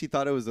don't know if she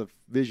thought it was a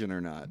vision or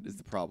not, is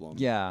the problem.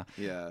 Yeah.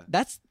 Yeah.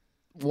 That's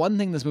one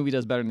thing this movie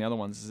does better than the other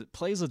ones, is it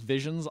plays with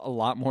visions a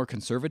lot more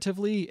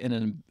conservatively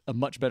in a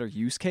much better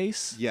use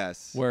case.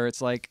 Yes. Where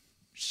it's like,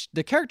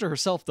 the character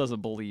herself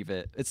doesn't believe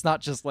it. It's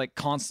not just like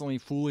constantly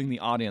fooling the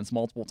audience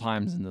multiple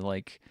times into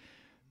like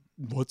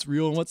what's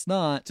real and what's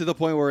not. To the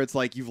point where it's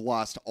like you've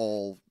lost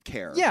all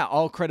care. Yeah,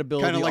 all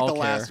credibility. Kind of like all the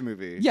care. last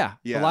movie. Yeah,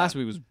 the last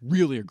movie was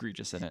really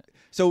egregious in it.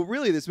 So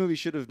really, this movie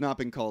should have not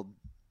been called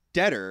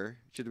Deader.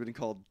 Should have been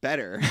called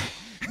Better.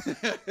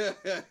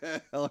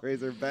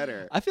 Hellraiser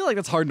Better. I feel like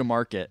that's hard to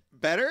market.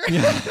 Better?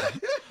 Yeah.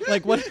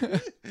 Like what?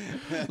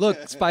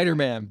 Look,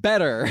 Spider-Man,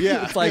 better.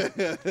 Yeah. It's like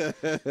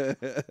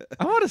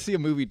I want to see a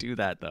movie do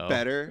that though.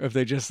 Better. If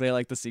they just say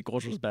like the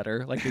sequels was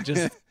better, like they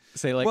just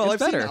say like well,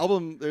 it's I've better. seen an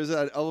album. There's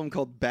an album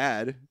called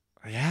Bad.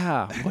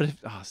 Yeah. What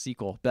if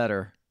sequel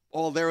better?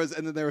 Well, there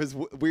was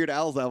Weird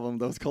Al's album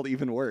that was called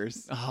Even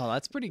Worse. Oh,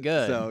 that's pretty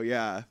good. So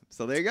yeah.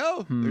 So there you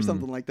go. There's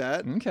something like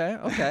that.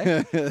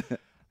 Okay.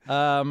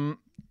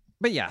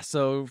 But yeah,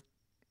 so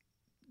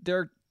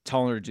they're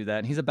telling her to do that,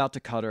 and he's about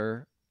to cut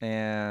her,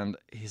 and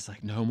he's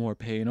like, no more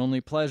pain, only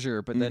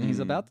pleasure. But then he's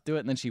about to do it,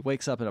 and then she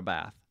wakes up in a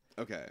bath.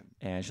 Okay.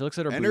 And she looks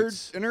at her and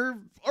boots. her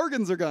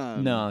organs are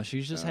gone. No,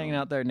 she's just hanging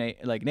out there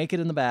naked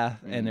in the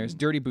bath, and there's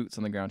dirty boots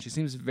on the ground. She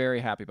seems very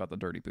happy about the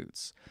dirty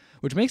boots,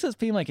 which makes it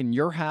seem like in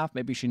your half,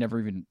 maybe she never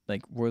even,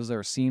 like, was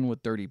there a scene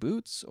with dirty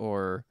boots,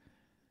 or...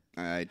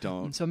 I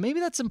don't. So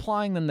maybe that's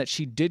implying then that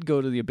she did go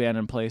to the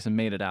abandoned place and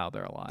made it out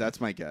there alive. That's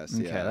my guess.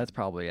 Okay, yeah. that's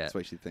probably it. That's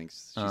why she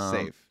thinks she's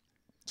safe.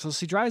 So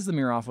she dries the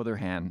mirror off with her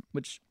hand,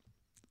 which,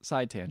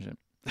 side tangent.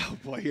 Oh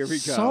boy, here we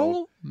go.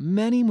 So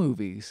many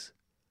movies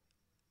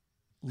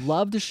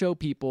love to show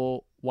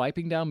people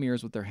wiping down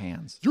mirrors with their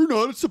hands. You're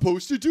not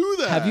supposed to do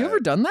that. Have you ever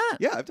done that?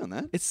 Yeah, I've done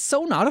that. It's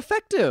so not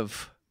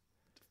effective.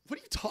 What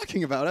are you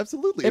talking about?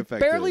 Absolutely It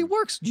effective. barely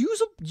works.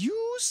 Use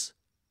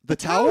the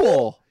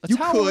towel. You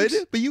could,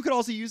 but you could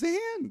also use the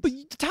hand. But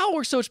the towel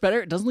works so much better.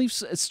 It doesn't leave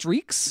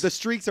streaks. The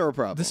streaks are a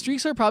problem. The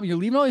streaks are a problem. You're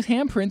leaving all these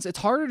handprints. It's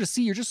harder to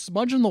see. You're just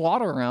smudging the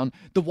water around.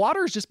 The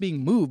water is just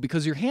being moved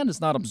because your hand is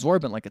not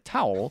absorbent like a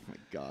towel. Oh my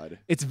God.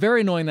 It's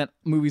very annoying that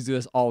movies do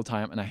this all the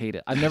time, and I hate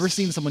it. I've never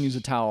seen someone use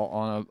a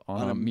towel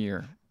on a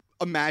mirror.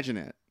 Imagine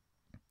it.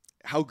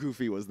 How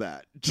goofy was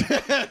that?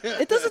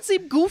 It doesn't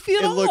seem goofy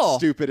at all. It looks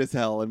stupid as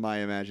hell in my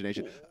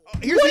imagination.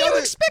 What are you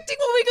expecting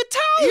moving a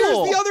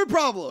towel? Here's the other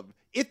problem.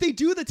 If they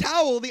do the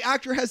towel, the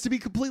actor has to be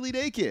completely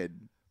naked.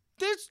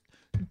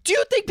 Do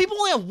you think people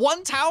only have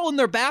one towel in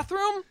their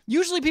bathroom?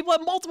 Usually people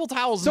have multiple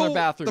towels in their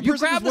bathroom. You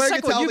grab the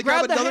second one, you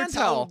grab the hand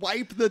towel.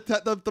 Wipe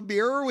the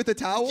mirror with a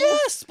towel?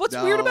 Yes! What's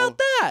weird about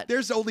that?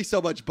 There's only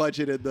so much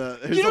budget in the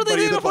You know they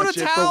didn't afford a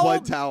towel? for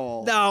one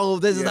towel. No,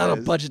 this is not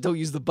a budget. Don't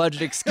use the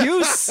budget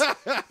excuse.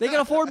 They can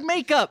afford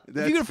makeup.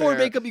 If you can afford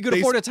makeup, you can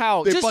afford a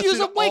towel. Just use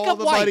a makeup all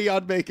the wipe. money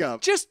on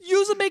makeup. Just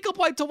use a makeup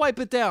wipe to wipe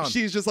it down.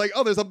 She's just like,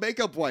 oh, there's a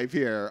makeup wipe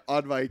here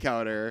on my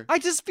counter. I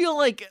just feel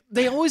like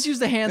they always use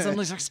the hands. I'm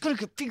like, it's going to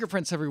get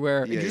fingerprints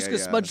everywhere. And you're just going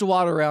to smudge the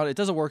water around. It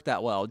doesn't work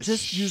that well.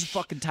 Just use a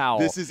fucking towel.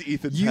 This is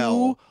Ethan's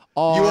hell.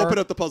 You open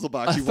up the puzzle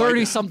box. A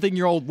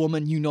 30-something-year-old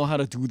woman. You know how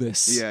to do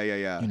this.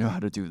 Yeah. You know how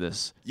to do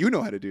this. You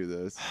know how to do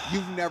this.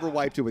 You've never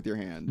wiped it with your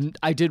hand.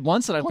 I did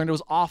once, and I learned it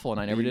was awful, and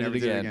I never did it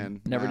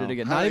again. Never did it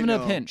again. Not even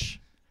in a pinch.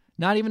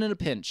 Not even in a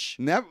pinch.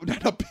 Not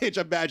a pinch.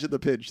 Imagine the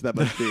pinch that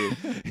must be.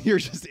 You're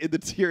just in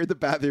the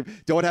bathroom.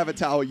 Don't have a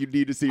towel. You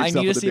need to see yourself.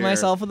 I need to see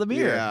myself in the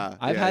mirror. Yeah,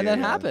 I've had that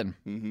happen.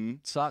 Mm-hmm.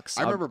 Sucks.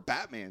 I remember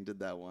Batman did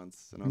that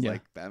once, and I was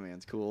like,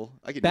 Batman's cool.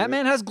 I could.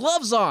 Batman has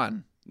gloves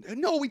on.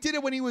 No, we did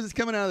it when he was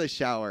coming out of the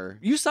shower.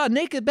 You saw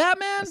naked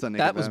Batman? I saw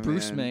naked that was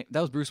Batman.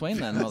 That was Bruce Wayne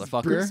then,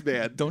 motherfucker. Bruce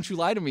Man. Don't you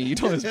lie to me. You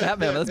told me it's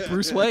Batman, but that's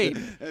Bruce Wayne.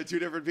 Two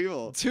different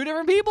people. Two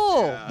different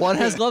people. Yeah. One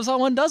has gloves on,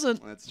 one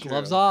doesn't. That's true.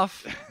 Gloves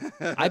off.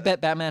 I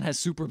bet Batman has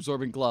super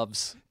absorbent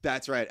gloves.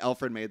 That's right.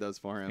 Alfred made those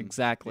for him.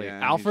 Exactly. Yeah,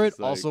 Alfred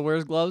like, also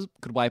wears gloves.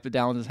 Could wipe it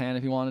down with his hand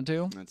if he wanted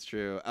to. That's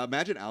true.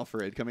 Imagine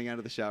Alfred coming out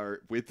of the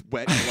shower with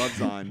wet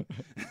gloves on.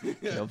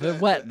 If they're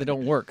wet, they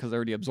don't work because they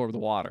already absorb the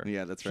water.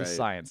 Yeah, that's It's just right.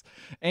 science.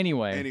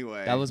 Anyway,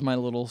 that was my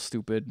little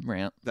stupid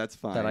rant. That's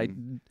fine. That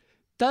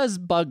does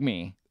bug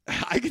me.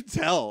 I can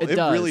tell. It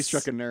does. really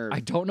struck a nerve.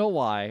 I don't know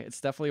why.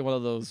 It's definitely one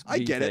of those. I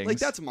get things. it. Like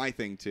that's my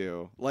thing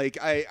too. Like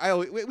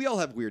we all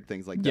have weird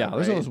things like that. Yeah,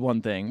 there's right? always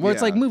one thing where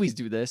it's like movies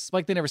do this.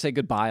 Like they never say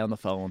goodbye on the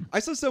phone. I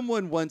saw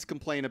someone once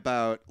complain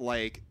about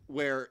like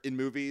where in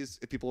movies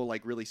if people are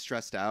like really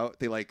stressed out,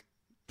 they like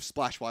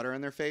splash water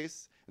on their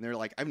face, and they're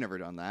like, I've never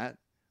done that.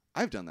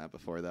 I've done that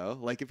before though.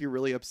 Like if you're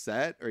really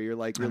upset or you're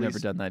like really I've never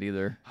done that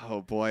either. Oh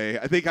boy,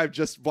 I think I've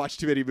just watched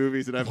too many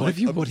movies and I've What like,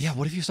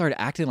 if you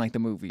started acting like the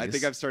movies? I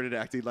think I've started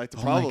acting like the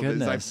Oh problem my is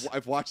goodness.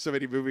 I've watched so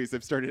many movies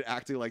I've started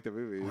acting like the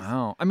movies.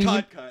 Wow. I mean,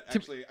 cut.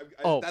 Actually,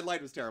 that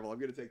line was terrible. I'm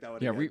gonna take that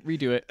one. Yeah, again.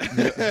 Redo it.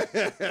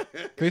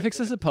 Can we fix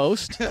this in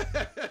post?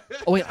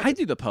 Oh wait, I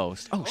do the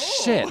post. Oh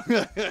shit,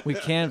 we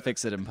can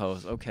fix it in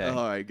post. Okay.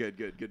 All right, good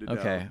to know.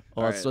 Okay,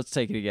 well, let's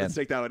take it again. Let's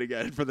take that one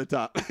again from the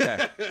top.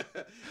 Okay.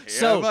 Yeah,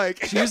 So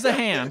Mike. she used the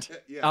hand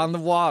on the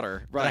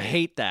water. Right. I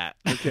hate that.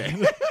 Okay.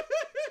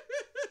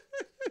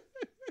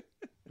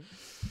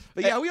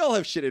 But yeah, we all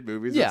have shit in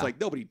movies. Yeah. It's like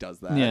nobody does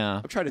that. Yeah.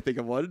 I'm trying to think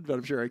of one, but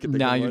I'm sure I can think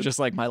Now of one. you're just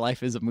like, my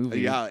life is a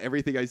movie. Yeah,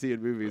 everything I see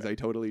in movies, I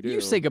totally do.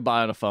 You say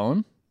goodbye on a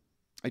phone.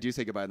 I do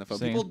say goodbye on the phone.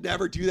 Same. People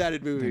never do that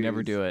in movies. They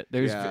never do it.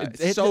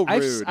 It's so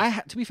rude.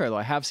 To be fair though,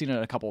 I have seen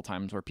it a couple of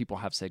times where people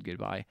have said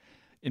goodbye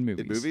in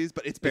movies. In movies,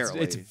 but it's barely.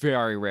 It's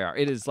very rare.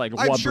 It is like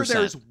 1%. I'm sure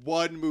there's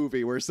one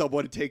movie where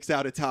someone takes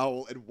out a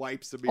towel and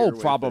wipes a mirror. Oh,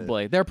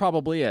 probably. There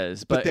probably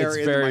is, but it's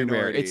very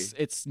rare.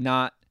 It's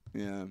not.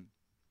 Yeah.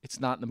 It's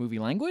not in the movie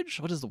language.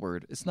 What is the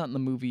word? It's not in the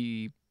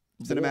movie.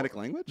 Cinematic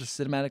language? Just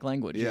cinematic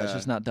language. Yeah, it's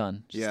just not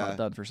done. It's just not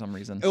done for some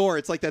reason. Or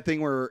it's like that thing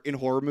where in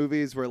horror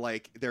movies where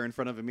like they're in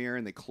front of a mirror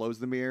and they close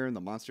the mirror and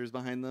the monster's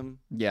behind them.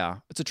 Yeah,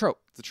 it's a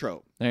trope. It's a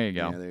trope. There you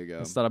go. Yeah, there you go.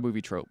 It's not a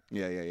movie trope.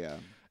 Yeah.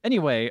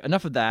 Anyway,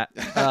 enough of that.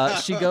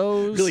 She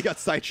goes. Really got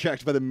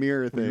sidetracked by the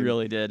mirror thing. We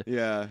really did.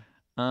 Yeah.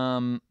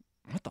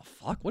 What the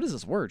fuck? What is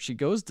this word? She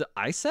goes to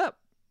ISEP?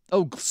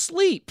 Oh,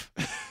 sleep.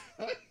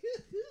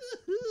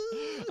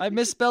 I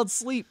misspelled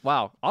sleep.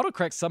 Wow.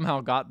 Autocorrect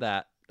somehow got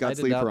that. Got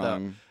sleep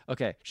wrong.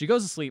 Okay. She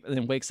goes to sleep and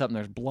then wakes up and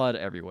there's blood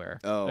everywhere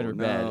in her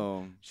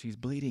no. bed. She's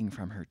bleeding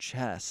from her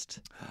chest.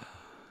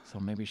 So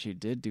maybe she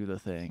did do the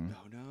thing.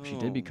 Oh, no. She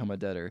did become a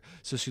deader.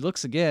 So she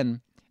looks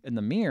again in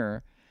the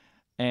mirror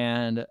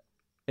and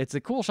it's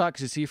a cool shot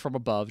because you see from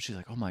above. She's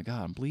like, oh my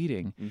God, I'm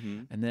bleeding.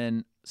 Mm-hmm. And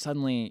then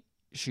suddenly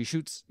she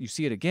shoots, you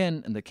see it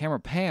again, and the camera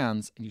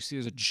pans, and you see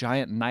there's a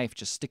giant knife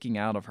just sticking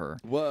out of her.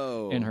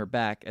 Whoa. In her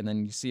back, and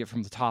then you see it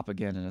from the top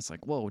again, and it's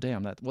like, whoa,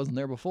 damn, that wasn't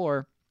there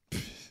before.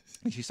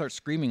 And she starts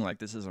screaming like,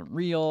 this isn't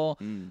real,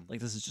 like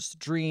this is just a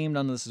dream,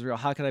 none of this is real,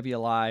 how can I be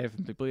alive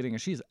and be bleeding?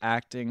 And she's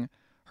acting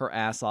her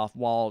ass off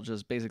while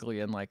just basically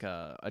in like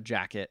a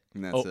jacket,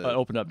 an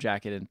open up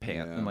jacket and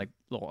pants, and like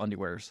little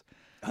underwears.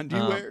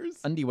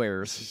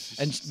 Underwears.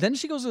 And then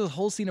she goes to this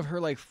whole scene of her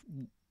like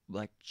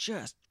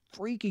just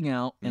freaking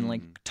out and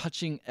like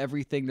touching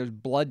everything. There's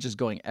blood just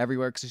going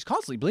everywhere because she's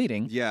constantly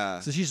bleeding.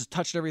 Yeah. So she's just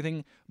touched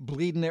everything,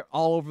 bleeding there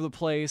all over the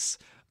place.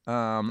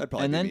 That'd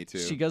probably and be then me too.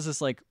 she does this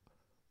like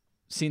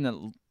scene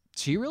that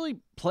she really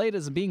played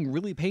as being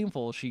really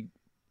painful. She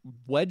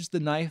wedged the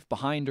knife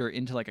behind her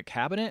into like a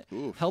cabinet,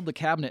 held the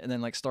cabinet, and then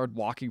like started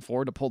walking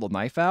forward to pull the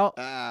knife out.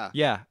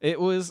 Yeah,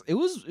 it was.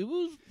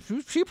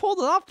 She pulled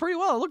it off pretty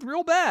well. It looked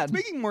real bad. It's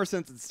making more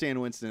sense that Stan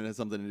Winston has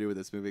something to do with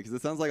this movie because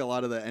it sounds like a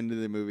lot of the end of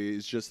the movie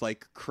is just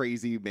like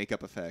crazy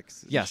makeup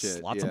effects. Yes,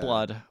 shit. lots of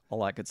blood,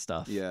 all that good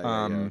stuff.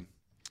 Yeah.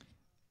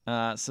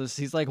 So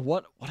he's like,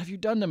 "What have you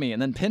done to me?" And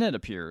then Pinhead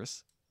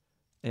appears,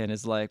 and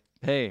is like,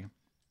 "Hey,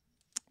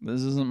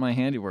 this isn't my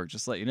handiwork.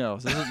 Just to let you know,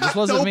 this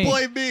wasn't me. Don't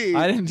blame me.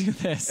 I didn't do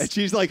this." And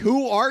she's like,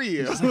 "Who are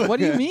you?" She's like, "What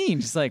do you mean?"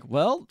 She's like,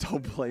 "Well,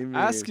 don't blame me.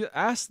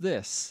 Ask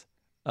this.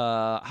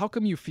 How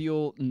come you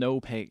feel no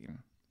pain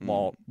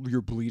while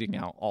you're bleeding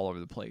out all over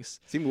the place?"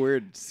 Seemed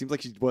weird. Seems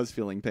like she was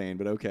feeling pain,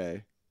 but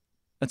okay.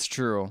 That's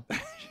true.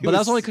 But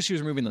that's only because she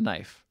was removing the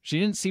knife. She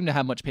didn't seem to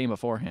have much pain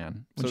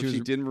beforehand. So if she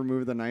didn't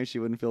remove the knife, she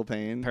wouldn't feel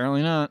pain?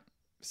 Apparently not.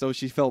 So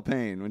she felt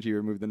pain when she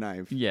removed the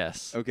knife?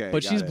 Yes. Okay,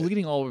 but she's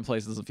bleeding all over the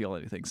place, doesn't feel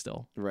anything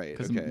still. Right,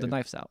 because okay. the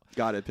knife's out.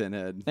 Got it,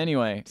 Pinhead.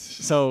 Anyway,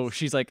 so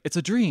she's like, "It's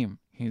a dream."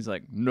 He's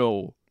like,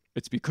 "No,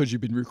 it's because you've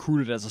been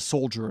recruited as a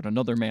soldier in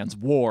another man's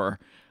war."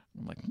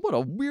 I'm like, what a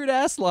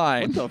weird-ass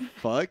line. What the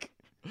fuck?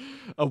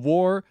 A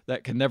war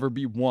that can never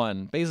be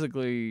won.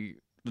 Basically,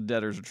 the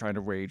debtors are trying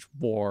to wage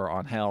war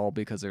on hell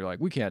because they're like,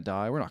 we can't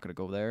die. We're not going to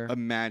go there.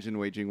 Imagine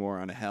waging war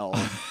on hell.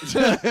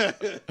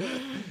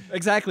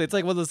 Exactly. It's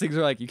like one of those things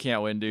where like, you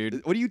can't win,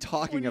 dude. What are you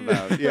talking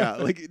about? Yeah,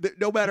 like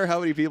no matter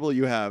how many people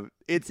you have,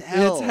 it's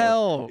hell. It's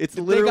hell. It's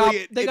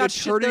literally they got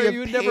shit there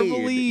you'd never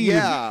believe.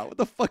 Yeah. What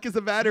the fuck is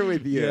the matter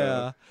with you?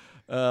 Yeah.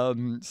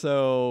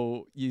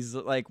 So he's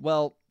like,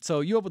 well,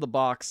 so you open the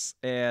box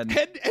and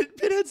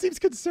Pinhead seems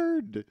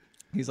concerned.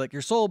 He's like,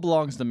 your soul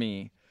belongs to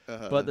me.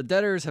 But the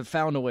debtors have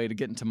found a way to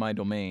get into my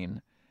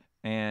domain.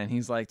 And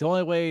he's like, the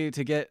only way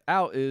to get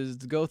out is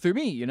to go through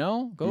me,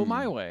 go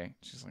my way.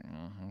 She's like,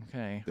 oh,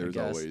 okay. There's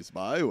always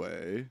my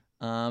way.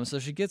 So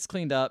she gets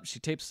cleaned up. She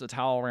tapes a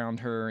towel around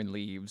her and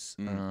leaves.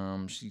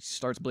 She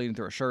starts bleeding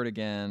through her shirt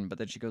again, but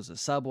then she goes to the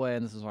subway,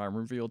 and this is why I'm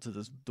revealed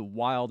to the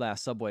wild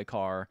ass subway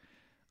car.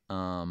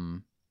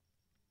 And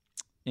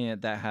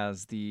that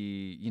has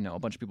a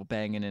bunch of people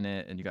banging in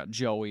it, and you got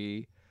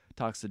Joey,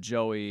 talks to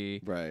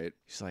Joey. Right.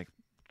 She's like,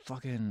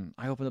 fucking,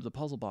 I opened up the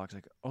puzzle box,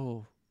 like,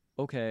 oh,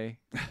 okay.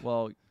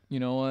 Well, you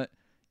know what?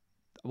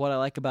 What I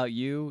like about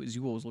you is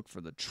you always look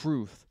for the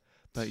truth.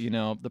 But,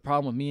 the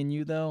problem with me and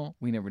you, though,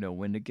 we never know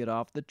when to get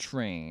off the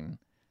train.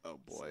 Oh,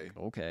 boy. Like,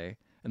 okay.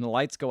 And the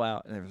lights go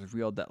out, and it's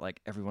revealed that,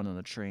 everyone on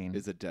the train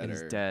is a debtor.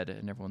 Is dead,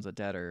 and everyone's a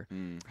debtor.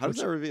 How is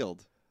that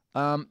revealed?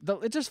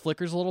 It just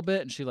flickers a little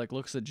bit, and she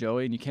looks at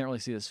Joey, and you can't really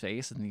see his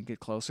face, and then you get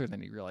closer, and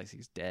then you realize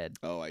he's dead.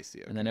 Oh, I see.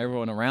 Okay. And then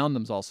everyone around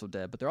them's also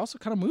dead, but they're also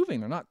kind of moving.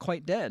 They're not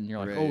quite dead, and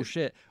you're like, oh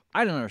shit.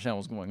 I didn't understand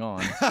what was going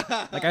on.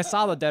 I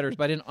saw the debtors,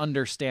 but I didn't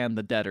understand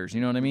the debtors. You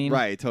know what I mean?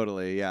 Right,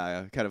 totally.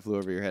 Yeah, it kind of flew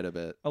over your head a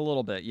bit. A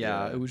little bit,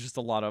 yeah. It was just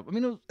a lot of.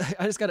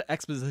 I just got an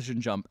exposition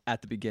jump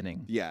at the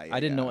beginning. Yeah. I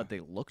didn't know what they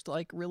looked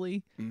like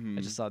really. I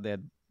just thought they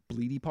had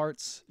bleedy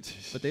parts,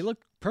 but they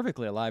looked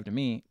perfectly alive to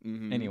me.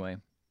 Anyway.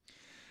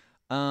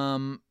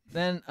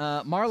 Then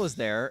Marla's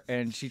there,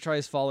 and she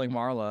tries following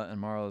Marla,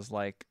 and Marla's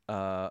like,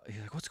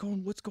 he's like, what's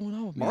going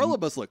on with me? Marla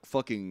must look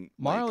fucking.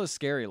 Marla's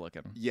scary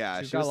looking.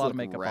 Yeah, she's got a lot of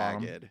makeup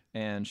ragged.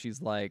 On, and she's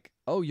like,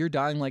 oh, you're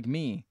dying like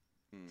me.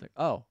 It's like,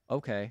 oh,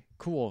 okay,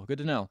 cool, good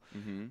to know.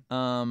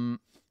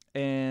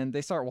 And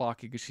they start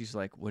walking because she's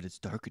like, when it's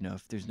dark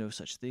enough, there's no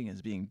such thing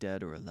as being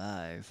dead or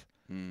alive.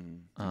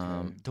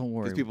 Okay. Don't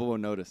worry, because people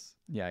won't notice.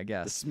 Yeah, I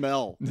guess the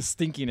smell, the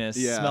stinkiness.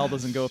 Smell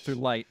doesn't go through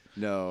light.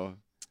 No.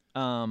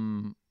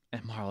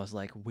 And Marla's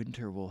like,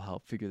 Winter will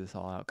help figure this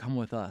all out. Come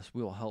with us.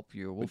 We'll help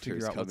you. We'll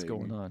figure out what's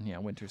going on. Yeah,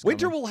 Winter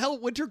will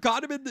help. Winter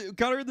got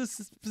her in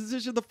this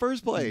position in the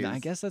first place. I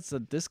guess that's the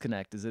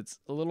disconnect. Is it's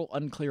a little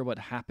unclear what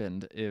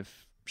happened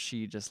if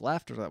she just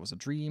left or that was a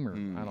dream or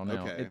I don't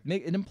know. Okay.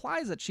 It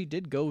implies that she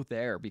did go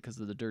there because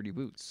of the dirty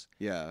boots.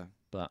 Yeah,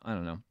 but I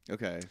don't know.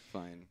 Okay,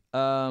 fine.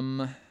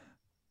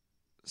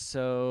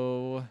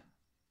 So.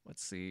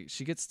 Let's see.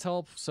 She gets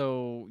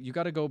so you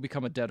got to go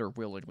become a debtor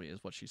willingly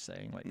is what she's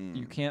saying. Like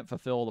you can't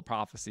fulfill the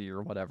prophecy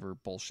or whatever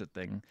bullshit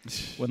thing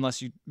unless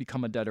you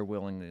become a debtor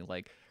willingly.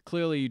 Like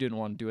clearly you didn't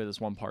want to do it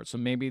this one part. So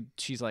maybe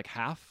she's like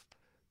half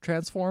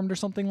transformed or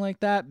something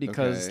like that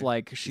because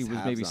she was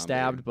maybe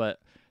stabbed but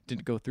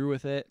didn't go through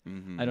with it.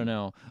 I don't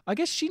know. I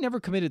guess she never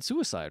committed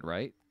suicide,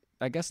 right?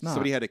 I guess not.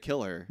 Somebody had to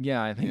kill her.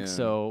 Yeah, I think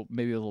so.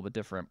 Maybe a little bit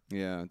different.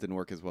 Yeah, it didn't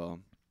work as well.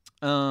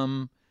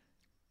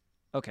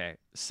 Okay,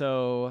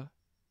 so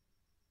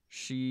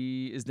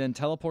she is then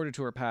teleported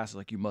to her past.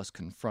 Like, you must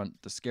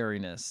confront the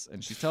scariness.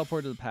 And she's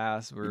teleported to the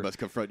past. You must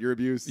confront your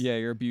abuse. Yeah,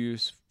 your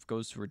abuse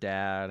goes to her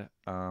dad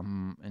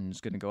and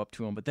is going to go up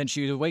to him. But then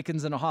she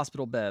awakens in a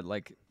hospital bed.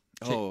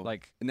 And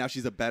now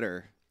she's a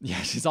better.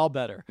 Yeah, she's all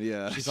better.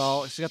 Yeah. She's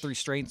got the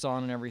restraints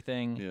on and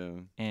everything.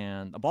 Yeah.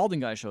 And a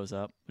balding guy shows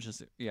up, which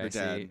is, her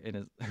dad.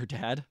 Her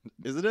dad?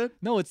 Isn't it?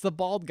 No, it's the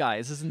bald guy.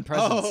 This is in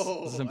present.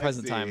 This is in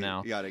present time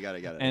now. Got it.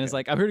 And it's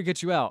like, I'm here to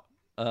get you out.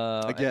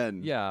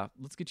 Again.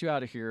 Let's get you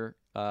out of here.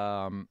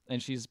 And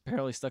she's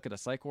apparently stuck at a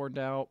psych ward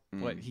now.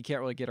 But he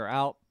can't really get her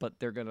out, but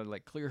they're gonna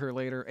clear her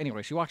later.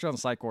 Anyway, she walks around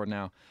the psych ward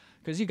now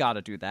because you got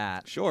to do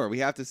that. Sure, we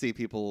have to see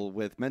people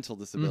with mental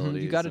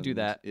disabilities. You got to do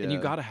that, and you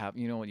got to have.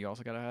 You know what? You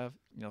also got to have.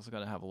 You also got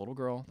to have a little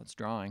girl that's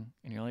drawing,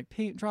 and you're like,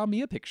 draw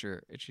me a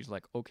picture, and she's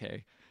like,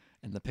 okay.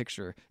 And the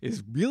picture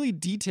is really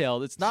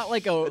detailed. It's not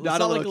like a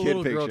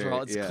little girl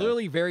draw. It's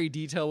clearly very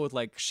detailed with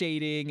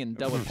shading and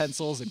done with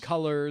pencils and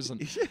colors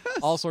and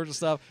all sorts of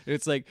stuff. And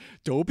it's like,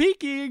 no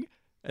peeking.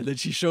 And then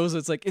she shows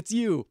it's like, it's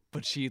you.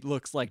 But she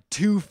looks like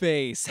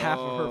Two-Face. Half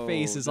of her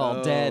face is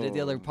all dead and the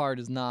other part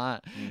is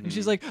not. And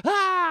she's like,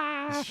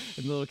 ah!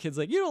 And the little kid's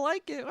like, you don't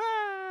like it.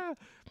 Ah!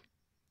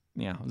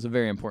 Yeah, it was a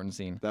very important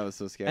scene. That was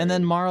so scary. And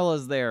then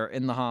Marla's there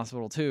in the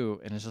hospital too,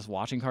 and is just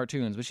watching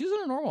cartoons. But she's in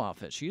a normal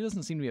outfit. She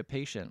doesn't seem to be a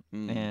patient.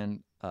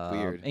 And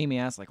weird. Amy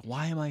asks,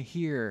 why am I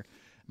here?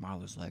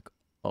 Marla's like,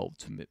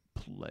 ultimate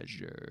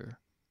pleasure.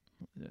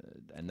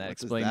 And that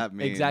explains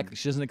exactly.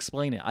 She doesn't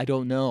explain it. I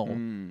don't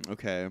know.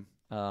 Okay.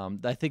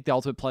 I think the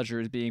ultimate pleasure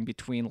is being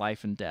between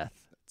life and death.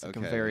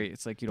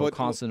 It's like a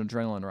constant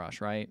adrenaline rush,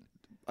 right?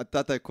 I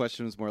thought that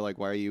question was more like,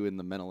 why are you in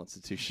the mental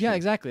institution? Yeah,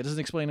 exactly. It doesn't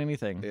explain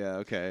anything. Yeah,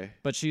 okay.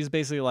 But she's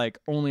basically like,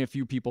 only a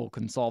few people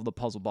can solve the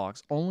puzzle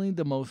box. Only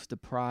the most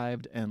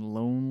deprived and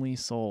lonely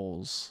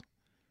souls.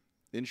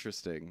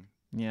 Interesting.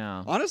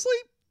 Yeah. Honestly,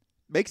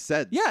 makes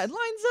sense. Yeah, it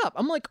lines up.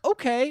 I'm like,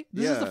 okay.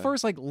 This is the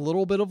first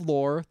little bit of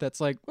lore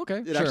that's like,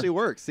 okay, it actually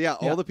works. Yeah,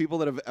 all the people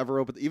that have ever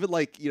opened, even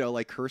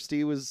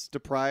Kirsty was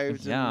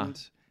deprived and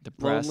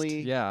depressed.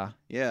 Lonely. Yeah.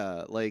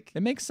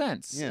 It makes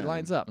sense. Yeah. It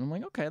lines up. And I'm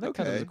like, okay, that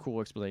kind of is a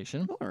cool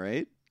explanation. All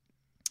right.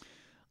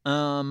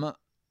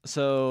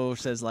 So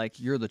she says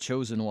you're the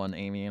chosen one,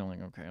 Amy. And I'm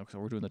like, okay, so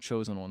we're doing the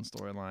chosen one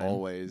storyline.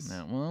 Always.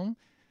 Yeah, well,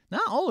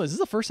 Not always. This is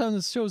the first time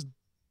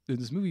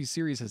this movie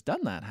series has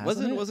done that,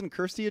 hasn't it? Wasn't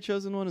Kirsty a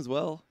chosen one as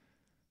well?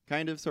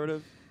 Kind of, sort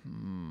of.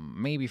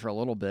 Maybe for a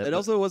little bit. It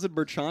also wasn't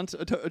Merchant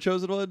a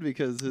chosen one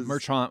because his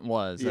Merchant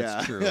was.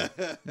 That's true.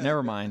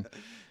 Never mind.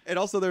 And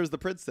also there's the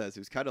princess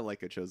who's kind of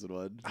like a chosen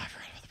one. I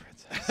forgot about the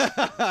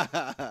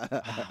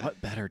princess.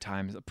 What better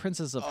times? The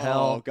Princess of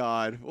Hell. Oh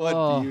God,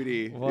 what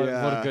beauty! What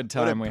a good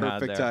time we had there.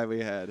 Perfect time we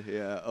had.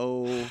 Yeah.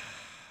 Oh,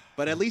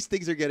 but at least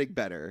things are getting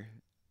better.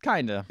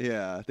 Kinda.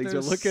 Yeah, things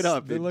are looking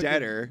up.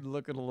 Deader.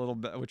 Looking a little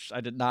bit, which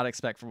I did not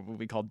expect from a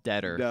movie called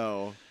Deader.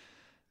 No.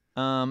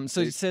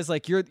 So it says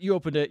like you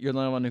opened it. You're the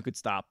only one who could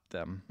stop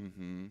them.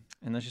 Mm-hmm.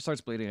 And then she starts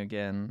bleeding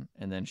again.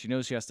 And then she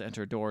knows she has to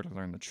enter a door to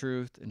learn the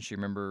truth. And she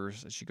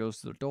remembers as she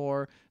goes to the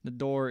door. The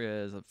door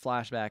is a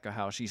flashback of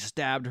how she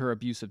stabbed her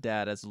abusive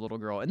dad as a little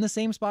girl in the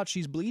same spot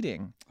she's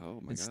bleeding.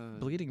 Oh my God.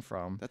 Bleeding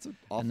from. That's an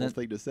awful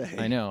thing to say.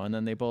 I know. And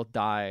then they both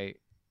die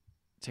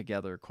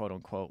together, quote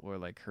unquote, where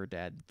like her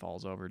dad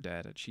falls over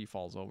dead and she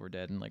falls over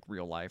dead in like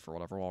real life or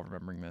whatever while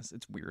remembering this.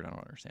 It's weird. I don't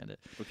understand it.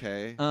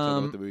 Okay. I don't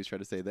know what the movie's trying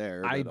to say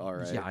there, but all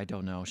right. Yeah, I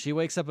don't know. She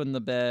wakes up in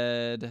the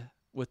bed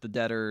with the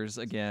debtors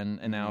again,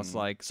 and now it's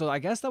like, so I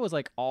guess that was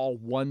like all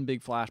one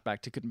big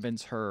flashback to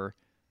convince her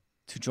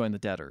to join the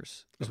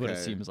debtors, is what it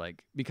seems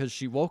like. Because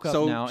she woke up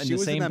now in the same bed. So she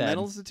was in that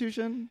mental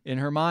institution? In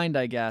her mind,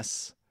 I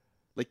guess.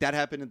 Like that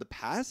happened in the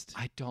past?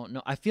 I don't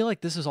know. I feel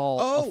like this is all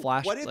a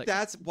flashback. What if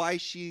that's why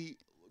she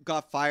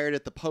got fired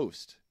at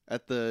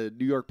the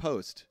New York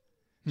Post?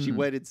 She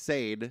went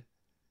insane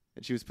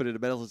and she was put in a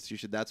mental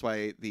institution. That's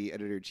why the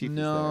editor-in-chief is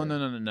there.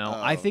 No.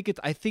 Oh. I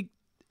think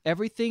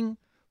everything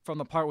from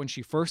the part when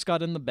she first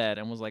got in the bed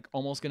and was like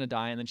almost gonna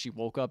die, and then she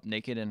woke up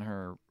naked in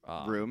her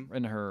room,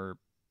 in her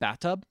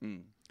bathtub.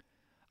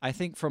 I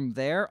think from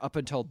there up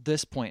until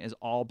this point has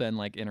all been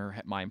like in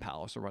her mind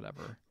palace or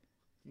whatever.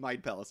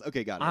 Mind palace.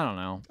 Okay, got it. I don't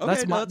know.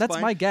 Okay,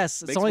 that's my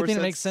guess. It's the only thing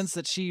that makes sense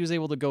that she was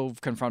able to go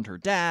confront her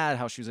dad,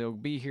 how she was able to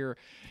be here.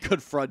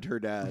 Confront her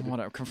dad.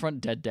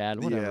 Confront dead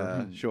dad,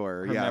 whatever. Yeah,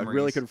 sure. Her Yeah, memories.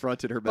 Really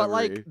confronted her memory. But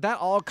like that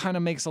all kind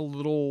of makes a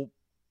little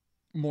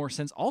more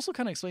sense. Also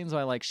kind of explains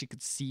why like she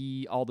could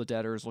see all the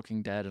debtors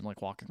looking dead and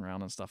like walking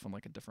around and stuff in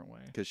like a different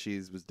way. Because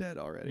she was dead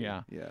already.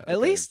 Yeah. Okay. At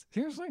least,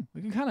 here's the thing.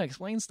 We can kind of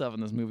explain stuff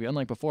in this movie,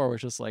 unlike before where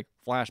it's just like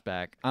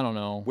flashback. I don't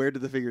know. Where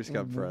did the figures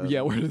come from?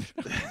 Yeah, where did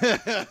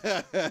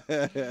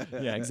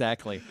Yeah,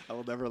 exactly. I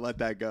will never let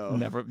that go.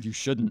 Never. You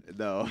shouldn't.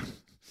 No.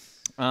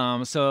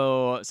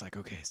 So it's like,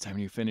 okay, it's time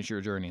you finish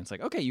your journey. It's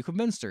like, okay, you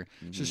convinced her.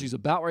 So she's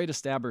about ready to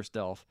stab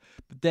herself.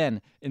 But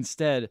then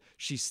instead,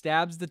 she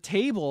stabs the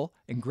table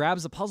and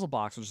grabs the puzzle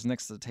box, which is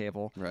next to the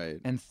table. Right.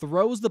 And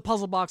throws the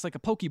puzzle box like a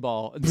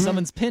Pokeball and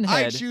summons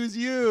Pinhead. I choose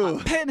you.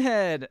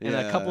 Pinhead. And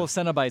a couple of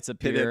Cenobites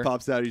appear. Pinhead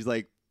pops out. He's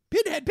like,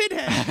 Pinhead.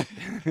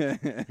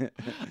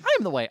 I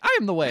am the way. I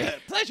am the way.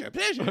 Pleasure.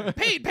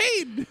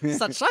 Pain.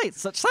 Such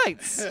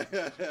sights.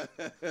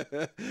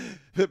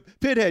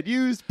 Pinhead,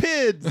 use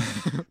pins.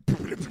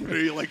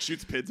 He like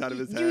shoots pins out of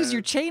his head. Use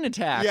your chain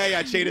attack.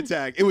 Yeah, chain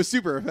attack. It was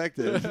super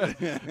effective.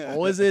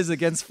 Always is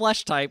against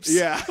flesh types.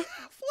 Yeah.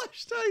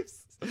 Flesh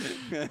types.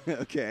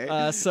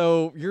 Okay.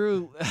 So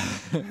you're...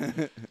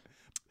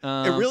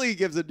 it really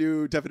gives a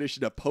new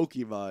definition of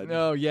Pokemon.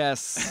 Oh,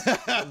 yes.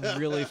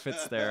 Really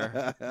fits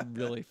there.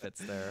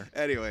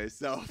 Anyway,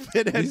 so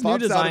Pinhead these new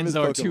designs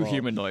are too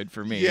humanoid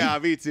for me. Yeah,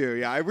 me too.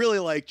 Yeah, I really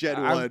like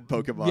Gen 1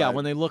 Pokemon. Yeah,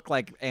 when they look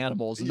like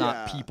animals,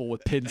 not people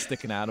with pins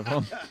sticking out of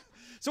them.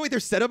 So wait,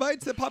 there's Cenobites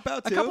that pop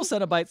out too? A couple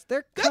Cenobites.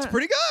 That's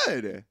pretty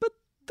good. But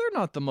they're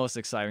not the most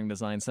exciting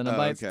design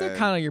Cenobites. Okay. They're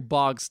kind of your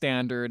bog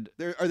standard.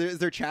 Is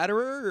there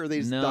Chatterer? Or are they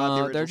just no,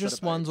 not the they're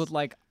just Cenobites? ones with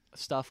like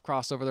stuff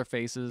crossed over their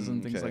faces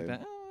and things like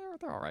that.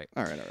 They're all right.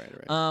 All right.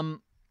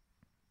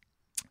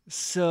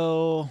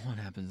 So what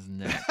happens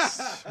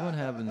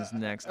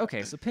next?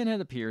 Okay, so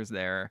Pinhead appears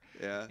there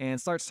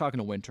and starts talking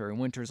to Winter, and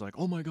Winter's like,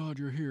 "Oh my God,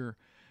 you're here!"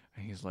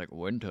 And he's like,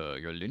 "Winter,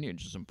 your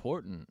lineage is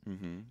important."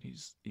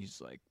 He's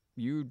like,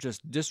 "You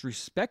just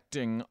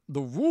disrespecting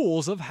the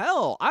rules of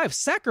hell. I've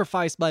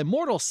sacrificed my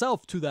mortal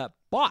self to that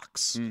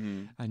box,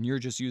 and you're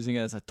just using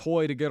it as a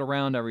toy to get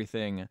around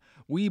everything.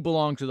 We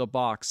belong to the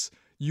box.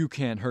 You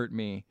can't hurt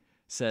me,"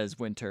 says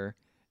Winter.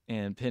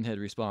 And Pinhead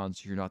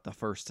responds, "You're not the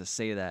first to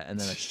say that." And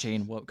then a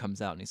chain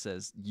comes out and he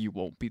says, "You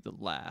won't be the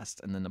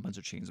last." And then a bunch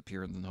of chains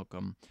appear and then hook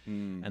him.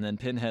 And then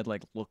Pinhead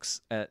like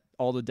looks at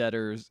all the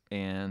debtors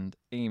and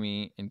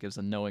Amy and gives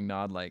a knowing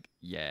nod like,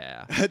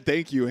 "Yeah."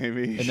 Thank you,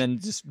 Amy. And then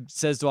just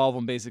says to all of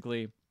them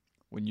basically,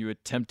 "When you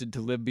attempted to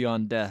live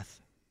beyond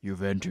death,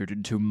 you've entered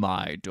into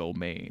my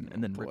domain."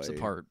 And then rips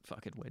apart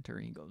fucking Winter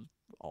and he goes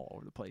all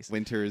over the place.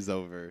 Winter is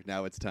over.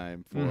 Now it's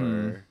time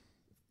for...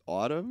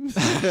 autumn?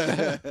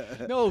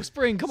 No,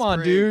 spring. Come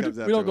on, dude. We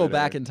don't go winter.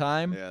 back in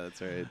time. Yeah, that's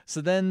right.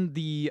 So then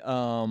he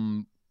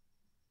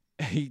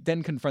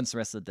then confronts the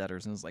rest of the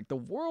debtors and is like, "The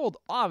world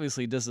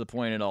obviously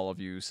disappointed all of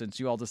you since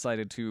you all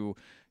decided to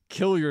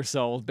kill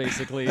yourselves,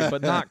 basically,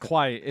 but not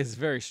quite. It's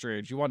very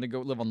strange. You wanted to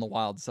go live on the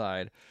wild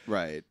side."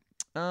 Right.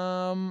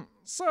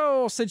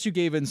 So since you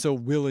gave in so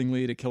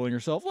willingly to killing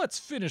yourself, let's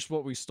finish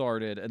what we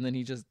started. And then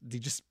he just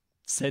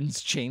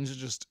sends chains to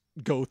just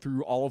go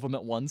through all of them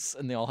at once,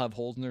 and they all have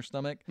holes in their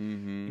stomach,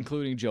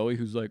 including Joey,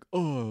 who's like,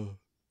 oh,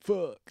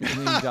 fuck. And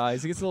then he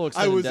dies. He gets a little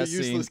extended I was death a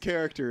useless scene,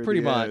 character.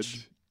 pretty much.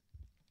 End.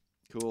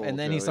 Cool. And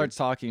then Joey. he starts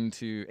talking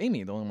to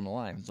Amy, the only one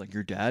alive. He's like,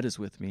 your dad is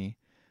with me.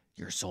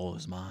 Your soul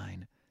is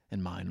mine,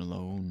 and mine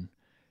alone.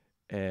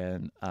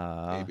 And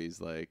Amy's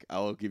like, I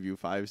will give you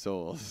 5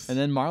 souls. And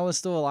then Marla's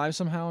still alive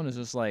somehow, and is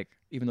just like,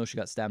 even though she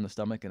got stabbed in the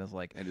stomach, and is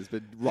like, and has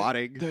been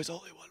rotting. There's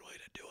only one way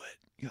to do it.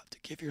 You have to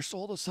give your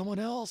soul to someone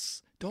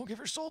else. Don't give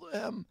your soul to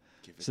him.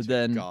 Give it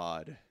to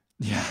God.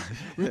 Yeah,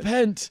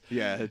 repent.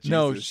 Yeah. Jesus.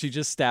 No, she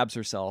just stabs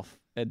herself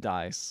and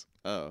dies.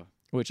 Oh.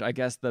 Which I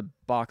guess the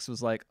box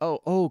was like,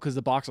 oh, because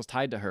the box was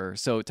tied to her.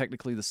 So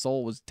technically the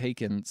soul was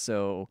taken.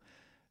 So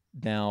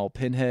now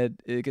Pinhead,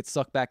 it gets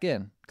sucked back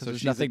in. So there's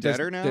she's nothing, a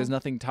deader now? There's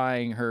nothing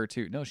tying her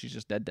to. No, she's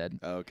just dead.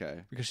 Oh,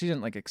 okay. Because she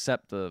didn't like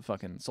accept the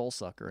fucking soul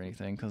suck or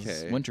anything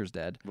because Winter's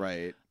dead.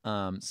 Right.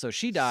 So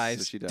she dies,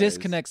 So she dies.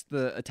 disconnects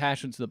the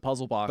attachment to the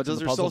puzzle box. But does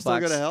the her soul still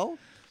go to hell?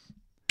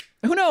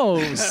 Who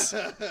knows?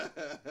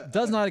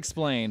 Does not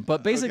explain.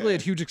 But basically,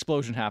 Okay. a huge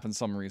explosion happens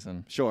some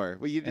reason. Sure.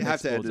 Well, you And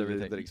have to end explodes it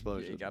everything. with an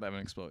explosion. You gotta have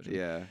an explosion.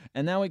 Yeah.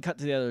 And now we cut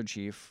to the other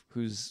chief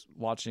who's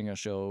watching a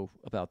show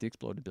about the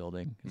exploded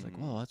building. He's like,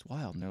 "Well, that's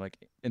wild." And they're like,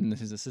 and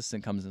his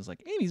assistant comes and is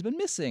like, "Amy's been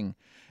missing."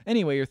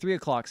 Anyway, your 3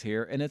 o'clock's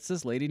here, and it's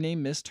this lady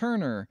named Miss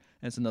Turner,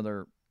 and it's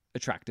another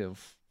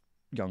attractive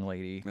young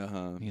lady. Uh-huh.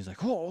 And he's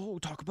like, "Oh,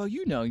 talk about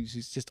you now."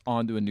 He's just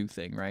on to a new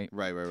thing, right?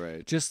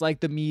 Right. Just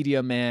like the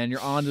media, man. You're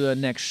on to the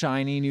next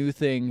shiny new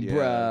thing, Yeah.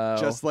 bro.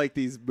 Just like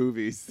these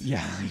movies.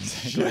 Yeah,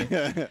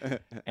 exactly.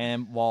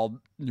 And while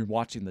you're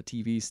watching, the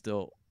TV's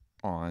still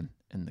on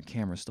and the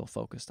camera's still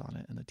focused on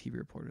it, and the TV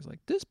reporter's like,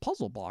 this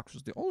puzzle box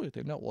was the only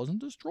thing that wasn't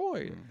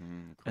destroyed.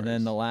 And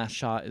then the last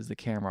shot is the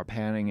camera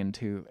panning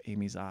into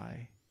Amy's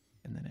eye,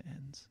 and then it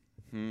ends.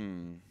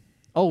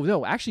 Oh,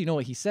 no, actually, you know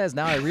what he says?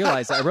 Now I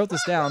realize I wrote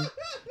this down.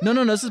 No,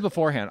 this is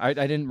beforehand. I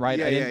didn't write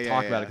it. I didn't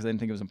talk about it because I didn't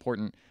think it was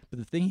important. But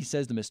the thing he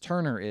says to Miss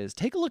Turner is,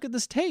 take a look at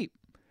this tape.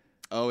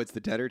 Oh, it's the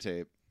Deader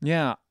tape.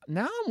 Yeah.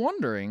 Now I'm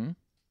wondering,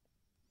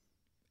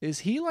 is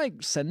he like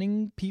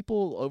sending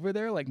people over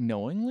there like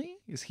knowingly?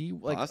 Is he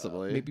like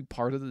Possibly. Maybe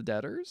part of the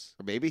debtors?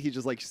 Or maybe he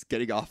just like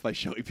getting off by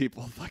showing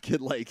people fucking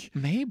like.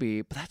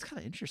 Maybe, but that's kind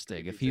of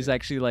interesting. If he's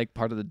actually like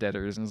part of the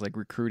debtors and is like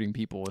recruiting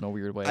people in a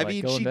weird way. I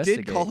mean, go she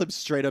investigate. did call him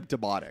straight up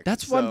demonic.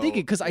 That's what I'm so,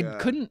 thinking, because I yeah.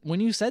 couldn't, when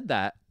you said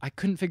that, I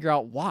couldn't figure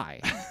out why.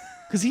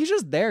 Because he's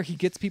just there. He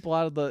gets people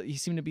out of the, he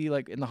seemed to be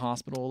like in the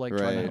hospital, like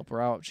trying to Right. help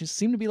her out. She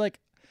seemed to be like,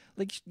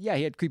 yeah,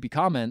 he had creepy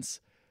comments,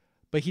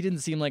 but he didn't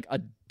seem like a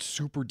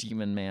super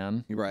demon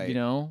man. Right. You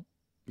know?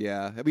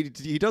 Yeah, I mean,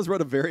 he does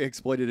run a very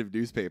exploitative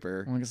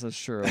newspaper. I guess that's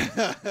true.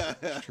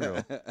 It's true.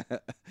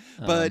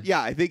 But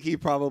yeah, I think he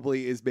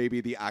probably is maybe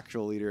the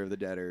actual leader of the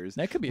debtors.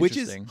 That could be which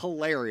is interesting.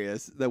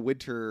 hilarious that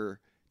Winter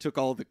took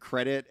all the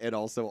credit and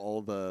also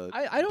all the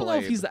I don't know if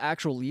blame. he's the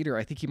actual leader.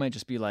 I think he might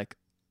just be like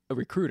a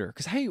recruiter.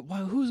 Because, hey,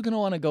 who's going to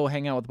want to go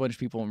hang out with a bunch of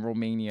people in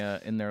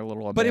Romania in their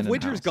little But if abandoned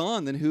Winter's house?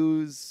 gone, then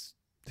who's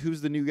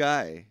the new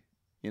guy?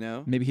 You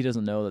know? Maybe he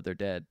doesn't know that they're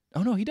dead.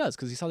 Oh, no, he does,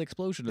 because he saw the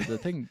explosion of the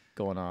thing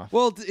going off.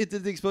 Well, did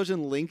the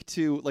explosion link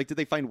to, like, did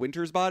they find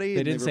Winter's body? They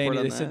and didn't say report anything.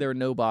 on They said that? there were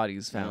no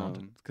bodies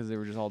found because they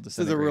were just all This is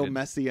a disintegrated. real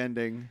messy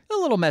ending, A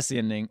little messy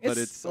ending. but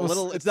it's a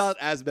little. It's not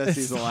as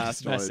messy as the not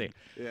last as messy.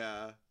 one.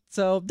 Yeah,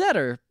 So,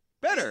 Deader.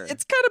 better.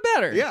 It's kind of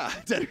better. Yeah,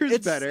 Denner's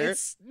better.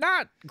 It's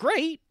not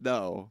great,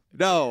 No,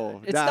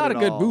 it's at not a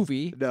good all.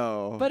 movie.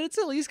 No, but it's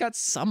at least got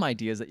some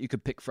ideas that you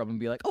could pick from and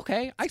be like,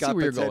 okay, I see got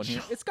where you're going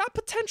potential. here. It's got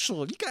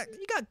potential. You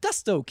got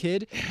gusto,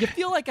 kid. You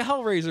feel like a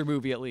Hellraiser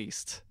movie at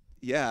least.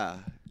 yeah,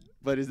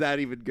 but is that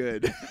even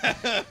good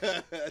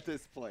at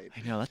this point?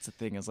 I know, that's the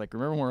thing. Is like,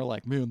 remember when we were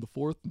like, man, the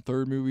 4th and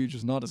 3rd movie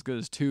just not as good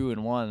as 2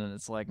 and 1, and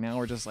it's like now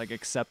we're just like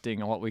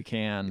accepting what we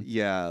can.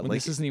 Yeah, When like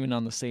this isn't even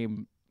on the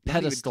same not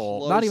even pedestal,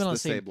 close not even to on the the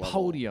same same level.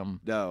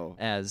 podium no.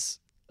 as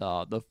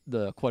the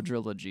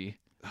quadrilogy.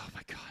 Oh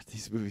my god,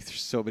 these movies.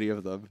 There's so many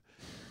of them.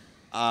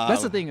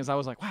 That's the thing, is I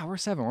was like, wow, we're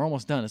 7, we're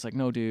almost done. It's like,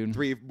 no, dude,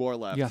 3 more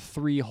left. you got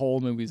 3 whole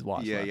movies to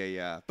watch. Yeah, left.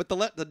 yeah. But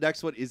the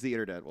next one is the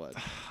internet one.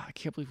 I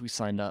can't believe we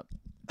signed up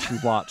to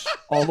watch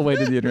all the way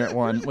to the internet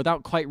one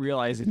without quite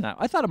realizing that.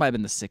 I thought it might have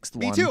been the 6th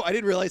one. Me too. I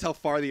didn't realize how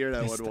far the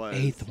internet It's one the was.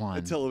 8th one.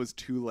 Until it was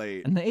too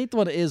late. And the 8th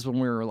one is when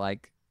we were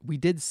like, we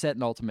did set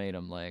an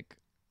ultimatum, like,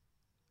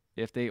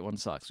 if the 8th one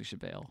sucks, we should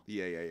bail.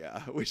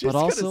 Yeah. Which But is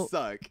also- gonna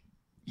suck.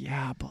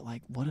 Yeah, but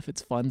like, what if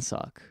it's fun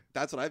suck?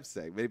 That's what I'm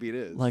saying. Maybe it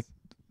is. Like,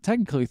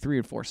 technically 3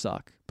 and 4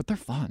 suck, but they're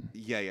fun.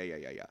 Yeah.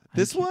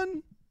 This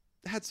one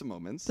had some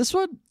moments. This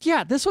one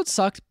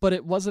sucked, but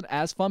it wasn't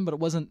as fun, but it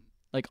wasn't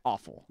like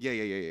awful. Yeah.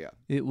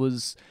 It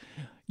was,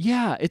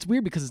 it's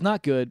weird because it's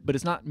not good, but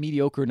it's not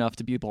mediocre enough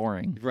to be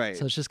boring. Right.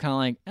 So it's just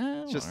kind of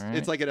like,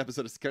 It's like an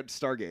episode of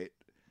Stargate.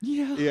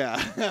 yeah.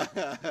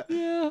 Yeah.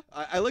 Yeah.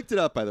 I looked it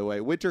up, by the way.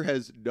 Winter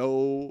has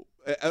no.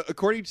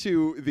 According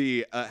to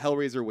the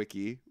Hellraiser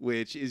wiki,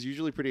 which is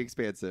usually pretty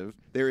expansive,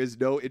 there is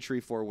no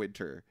entry for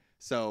Winter.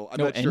 So I'm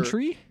no not sure.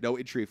 entry? No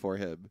entry for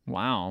him.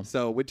 Wow.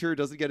 So Winter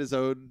doesn't get his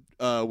own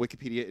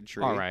Wikipedia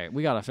entry. All right,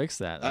 we gotta fix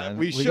that. Then.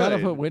 We should. Gotta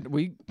put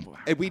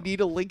And we need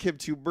to link him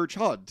to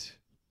Merchant.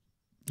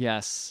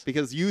 Yes.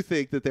 Because you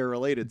think that they're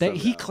related.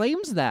 He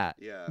claims that.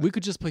 Yeah. We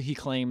could just put he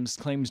claims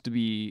to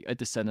be a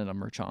descendant of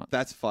Merchant.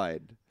 That's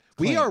fine.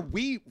 We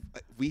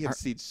have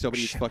seen so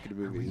many fucking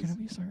movies. Are we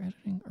gonna start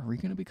editing? Are we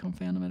gonna become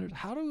fandom editors?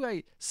 How do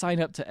I sign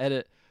up to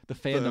edit the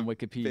fandom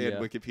Wikipedia?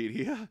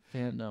 Wikipedia.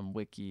 Fandom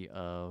wiki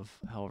of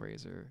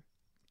Hellraiser.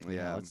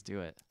 Yeah. Let's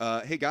do it.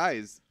 Hey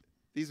guys,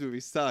 these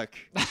movies suck.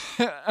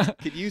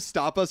 Can you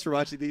stop us from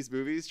watching these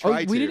movies?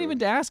 We didn't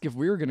even ask if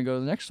we were going to go to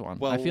the next one.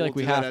 Well, I feel like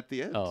we do have that at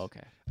the end. Oh,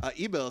 okay.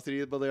 Email us at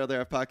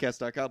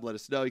podcast.com. Let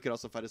us know. You can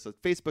also find us on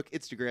Facebook,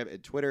 Instagram,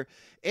 and Twitter.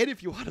 And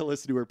if you want to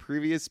listen to our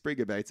previous Spring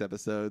of Nights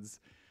episodes,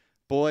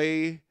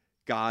 boy,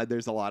 God,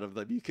 there's a lot of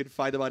them. You can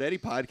find them on any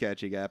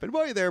podcatching app. And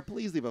while you're there,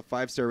 please leave a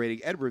 5-star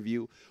rating and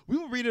review. We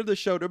will read it on the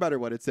show no matter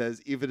what it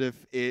says, even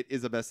if it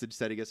is a message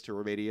sending us to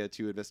Romania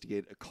to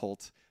investigate a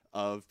cult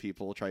of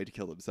people trying to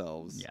kill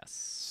themselves. Yes.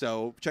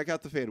 So check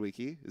out the fan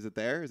wiki. Is it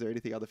there? Is there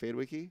anything on the fan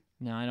wiki?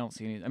 No, I don't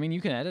see any. I mean, you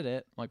can edit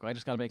it. Like, I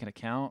just got to make an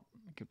account.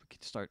 We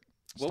could start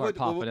What would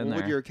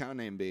your account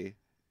name be?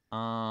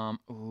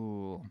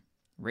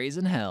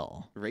 Raisin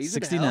Hell. Raisin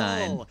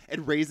 69. Hell.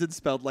 And raisin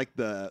spelled like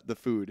the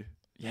food.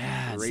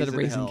 Yeah, instead of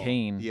Raisin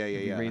Cane. Yeah.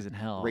 Raisin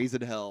Hell.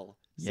 Raisin Hell.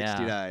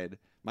 69. Yeah.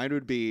 Mine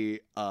would be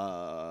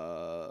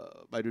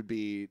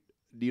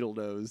Needle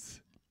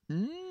Nose.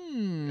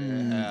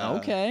 Yeah.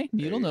 Okay.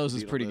 Needle Nose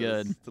is pretty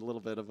good. It's a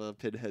little bit of a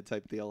pinhead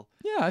type deal.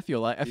 Yeah, I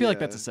feel like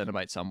that's a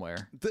Cenobite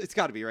somewhere. It's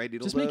got to be, right?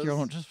 Needle Just Nose? make your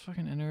own. Just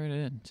fucking enter it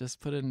in. Just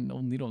put in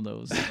old Needle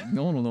Nose.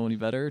 No one will know any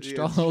better. Just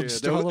draw a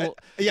little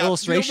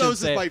illustration. Needle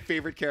Nose is my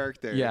favorite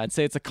character. Yeah, I'd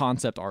say it's a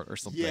concept art or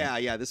something.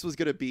 Yeah. This was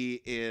going to be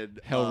in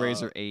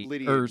Hellraiser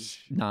 8 or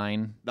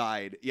 9.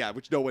 9, yeah,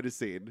 which no one has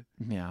seen.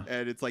 Yeah.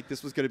 And it's like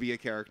this was going to be a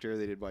character.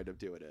 They didn't wind up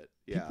doing it.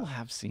 Yeah. People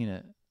have seen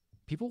it.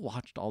 People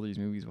watched all these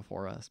movies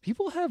before us.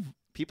 People have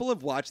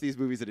watched these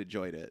movies and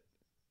enjoyed it.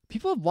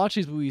 People have watched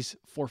these movies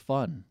for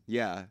fun.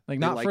 Yeah. Like,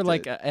 not for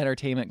like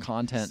entertainment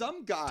content.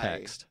 Some guy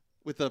text.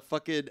 with a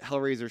fucking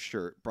Hellraiser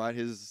shirt brought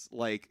his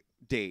like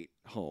date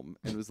home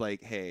and was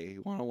like, "Hey,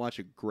 you want to watch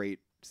a great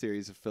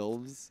series of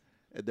films?"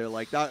 And they're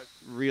like, "Not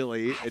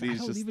really." And he's I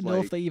don't just even like,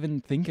 know if they even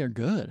think they're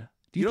good.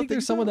 Do you think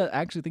there's someone that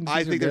actually thinks I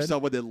these are think good? there's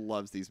someone that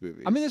loves these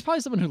movies. I mean, there's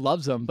probably someone who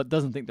loves them but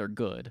doesn't think they're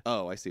good.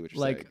 Oh, I see what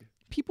you're like, saying.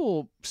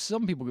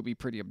 Some people could be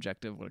pretty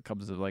objective when it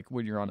comes to like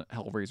when you're on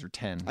Hellraiser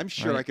 10. I'm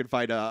sure I could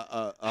find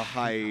a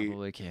high.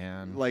 Probably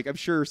can. Like, I'm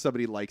sure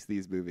somebody likes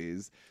these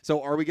movies.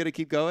 So, are we gonna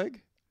keep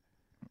going?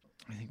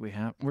 I think we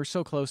have. We're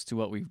so close to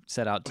what we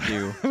set out to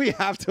do. We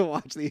have to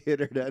watch the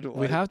internet one.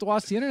 We have to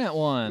watch the internet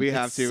one. We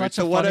have to. Such it's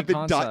a what funny I've been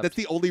concept. That's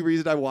the only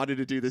reason I wanted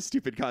to do this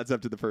stupid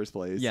concept in the first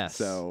place. Yes.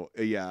 So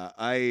yeah,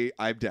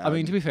 I'm down. I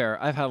mean, to be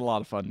fair, I've had a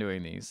lot of fun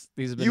doing these.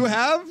 These have been. You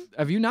have?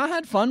 Have you not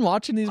had fun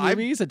watching these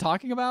movies and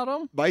talking about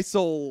them? My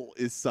soul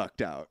is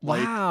sucked out. Wow.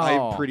 Like,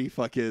 I'm pretty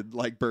fucking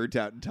like burnt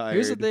out and tired.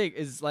 Here's the thing: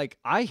 is like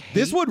I hate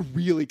this one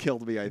really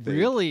killed me. I think.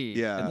 Really.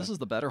 Yeah. And this is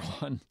the better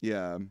one.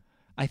 Yeah.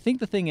 I think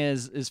the thing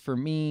is for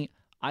me,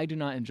 I do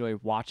not enjoy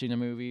watching the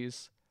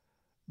movies,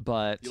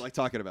 but You like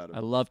talking about them.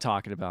 I love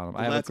talking about them.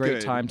 Well, I have a that's great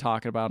good. time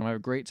talking about them. I have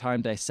a great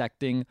time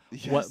dissecting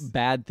what Yes.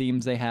 bad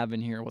themes they have in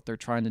here, what they're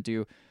trying to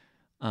do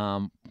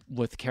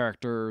with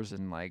characters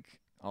and like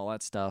all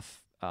that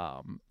stuff.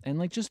 And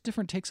like just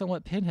different takes on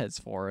what Pinhead's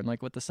for and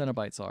like what the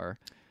Cenobites are.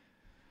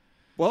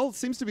 Well, it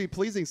seems to be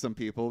pleasing some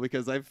people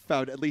because I've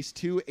found at least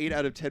 2 8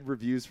 out of 10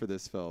 reviews for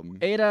this film.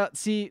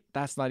 See,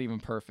 that's not even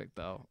perfect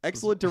though.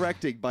 Excellent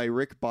directing by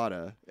Rick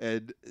Botta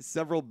and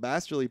several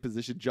masterly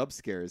positioned jump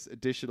scares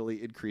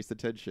additionally increase the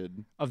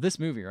tension Of this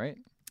movie, right?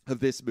 of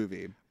this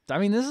movie. I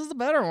mean, this is the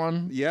better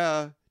one.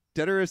 Yeah,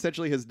 Deader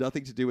essentially has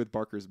nothing to do with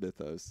Barker's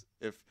mythos.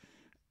 If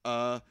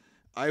I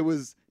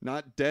was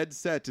not dead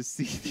set to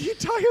see the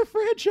entire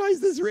franchise,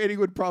 this rating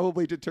would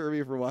probably deter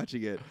me from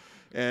watching it.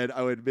 And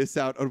I would miss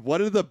out on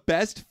one of the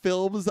best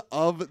films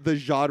of the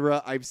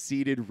genre I've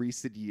seen in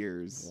recent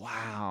years.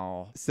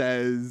 Wow.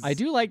 Says I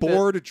do like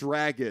Bored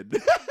Dragon.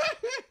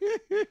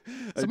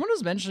 Someone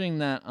was mentioning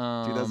that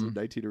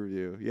 2019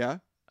 review. Yeah?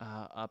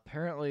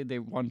 apparently they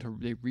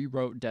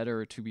rewrote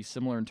Deader to be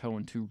similar in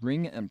tone to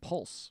Ring and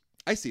Pulse.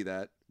 I see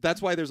that.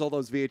 That's why there's all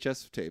those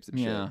VHS tapes and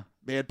Yeah. shit.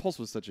 Man, Pulse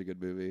was such a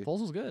good movie.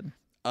 Pulse was good.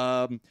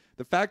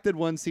 The fact that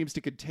one seems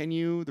to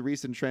continue the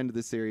recent trend of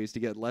the series to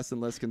get less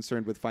and less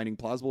concerned with finding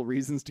plausible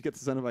reasons to get the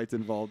Cenobites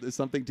involved is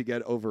something to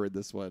get over in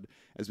this one,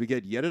 as we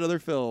get yet another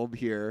film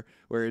here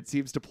where it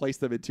seems to place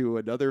them into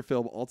another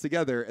film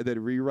altogether and then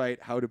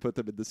rewrite how to put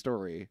them in the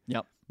story.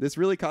 Yep. This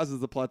really causes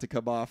the plot to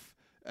come off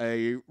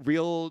a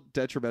real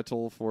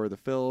detrimental for the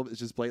film. It's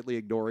just blatantly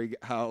ignoring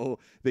how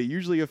they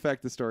usually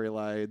affect the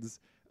storylines.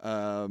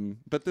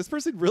 But this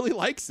person really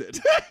likes it.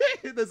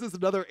 This is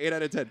another 8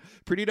 out of 10.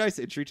 Pretty nice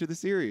entry to the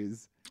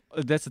series.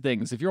 that's the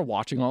thing is if you're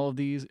watching all of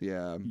these,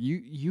 Yeah.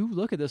 you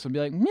look at this and be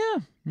like,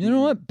 yeah, you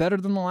know what? Better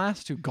than the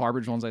last 2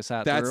 garbage ones I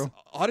sat through.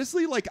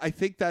 Honestly, like, I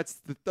think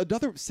that's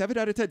another 7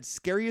 out of 10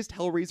 scariest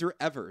Hellraiser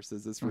ever,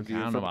 says this review.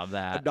 I don't know about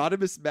that.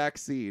 Anonymous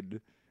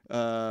Maxine.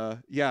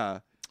 Yeah.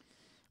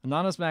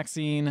 Anonymous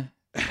Maxine.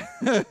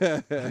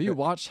 Have you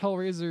watched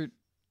Hellraiser,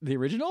 the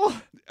original?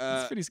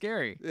 It's pretty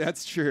scary.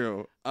 That's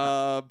true.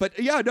 But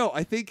yeah, no,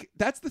 I think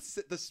that's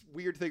the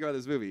weird thing about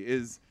this movie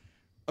is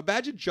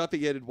imagine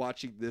jumping in and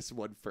watching this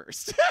one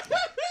first.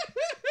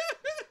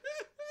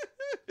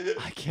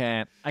 I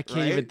can't Right?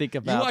 even think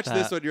about that. You watch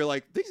this one, you're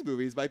like, these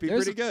movies might be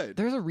pretty good.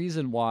 There's a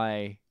reason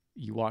why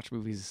you watch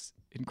movies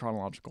in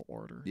chronological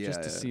order,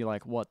 just to see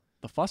like what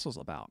the fuss was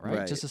about,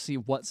 right? Just to see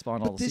what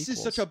spawned all the sequels. This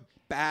is such a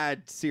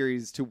bad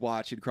series to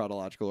watch in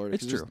chronological order.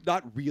 It's true. There's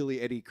not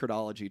really any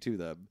chronology to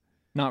them.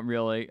 Not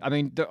really. I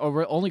mean, the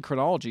only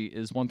chronology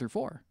is 1 through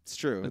 4. It's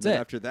true. That's and then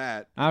it. After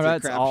that,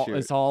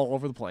 it's all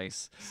over the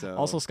place. So.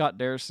 Also, Scott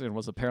Derrickson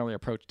was apparently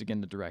approached again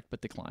to direct,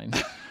 but declined.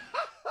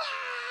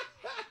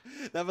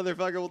 That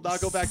motherfucker will not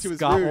go back to his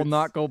Scott roots. will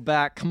not go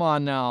back. Come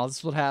on now. This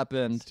is what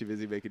happened. He's too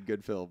busy making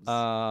good films.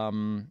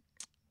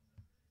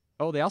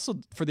 They also,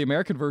 for the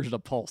American version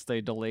of Pulse,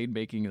 they delayed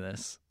making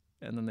this.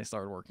 And then they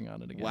started working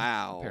on it again.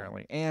 Wow.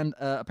 Apparently. And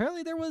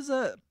apparently there was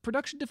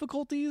production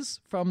difficulties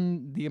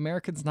from the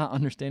Americans not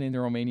understanding the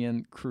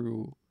Romanian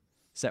crew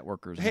set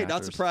workers. Hey, and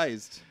not actors.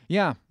 surprised.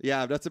 Yeah.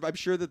 Yeah, I'm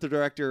sure that the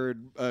director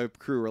and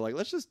crew were like,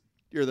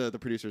 you're the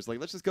producers, like,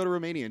 let's just go to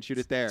Romania and shoot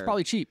it there. It's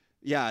probably cheap.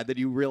 Yeah, and then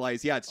you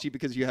realize, it's cheap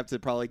because you have to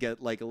probably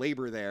get like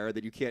labor there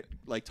that you can't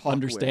like talk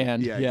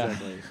understand. With. Yeah,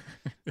 exactly.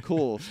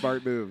 Cool,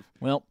 smart move.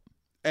 Well,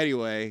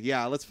 anyway,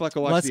 let's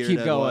fucking watch let's the keep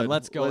internet going. one.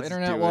 Let's go. Let's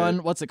internet do one.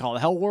 it. What's it called?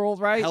 Hell World,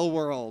 right? Hell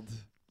World.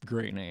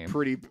 Great name.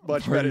 Pretty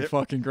Pretty better.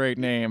 fucking great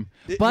name.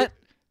 But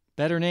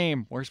better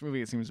name. Worst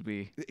movie it seems to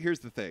be. Here's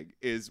the thing: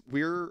 is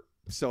we're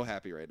so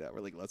happy right now.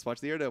 We're like, let's watch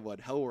the internet one.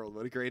 Hell World.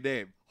 What a great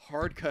name.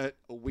 Hard cut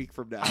a week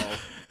from now.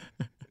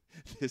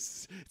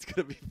 It's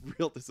gonna be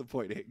real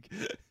disappointing.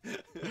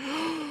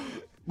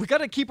 We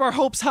gotta keep our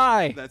hopes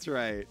high That's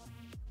right.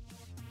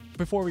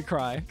 before we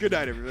cry. Good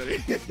night,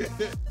 everybody.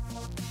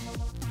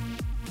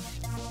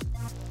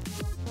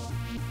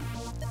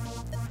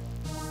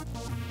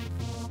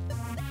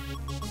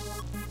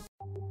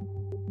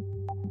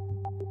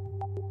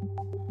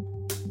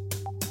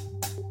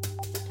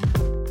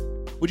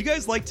 Would you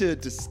guys like to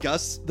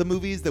discuss the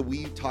movies that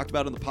we talked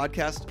about on the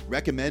podcast,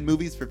 recommend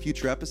movies for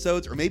future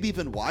episodes, or maybe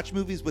even watch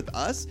movies with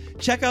us?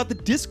 Check out the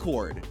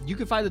Discord. You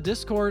can find the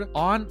Discord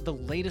on the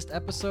latest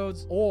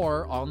episodes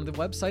or on the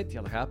website,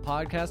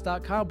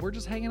 theotherhalfpodcast.com. We're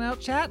just hanging out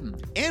chatting.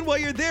 And while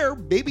you're there,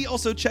 maybe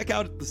also check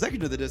out the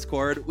section of the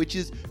Discord, which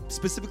is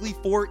specifically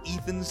for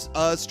Ethan's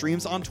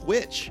streams on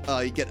Twitch.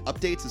 You get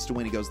updates as to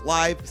when he goes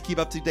live. Just keep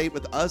up to date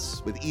with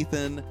us, with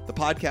Ethan, the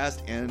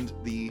podcast, and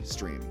the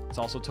stream. It's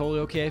also totally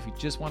okay if you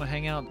just want to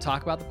hang out and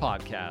talk about the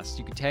podcast.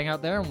 You can hang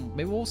out there and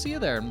maybe we'll see you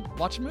there and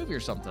watch a movie or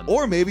something.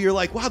 Or maybe you're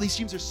like, wow, these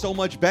streams are so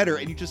much better,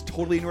 and you just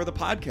totally ignore the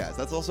podcast.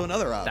 That's also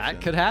another option. That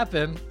could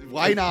happen.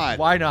 Why not?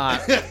 Why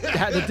not?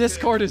 The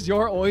Discord is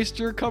your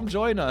oyster. Come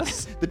join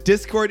us. The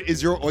Discord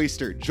is your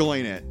oyster.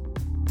 Join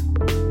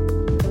it.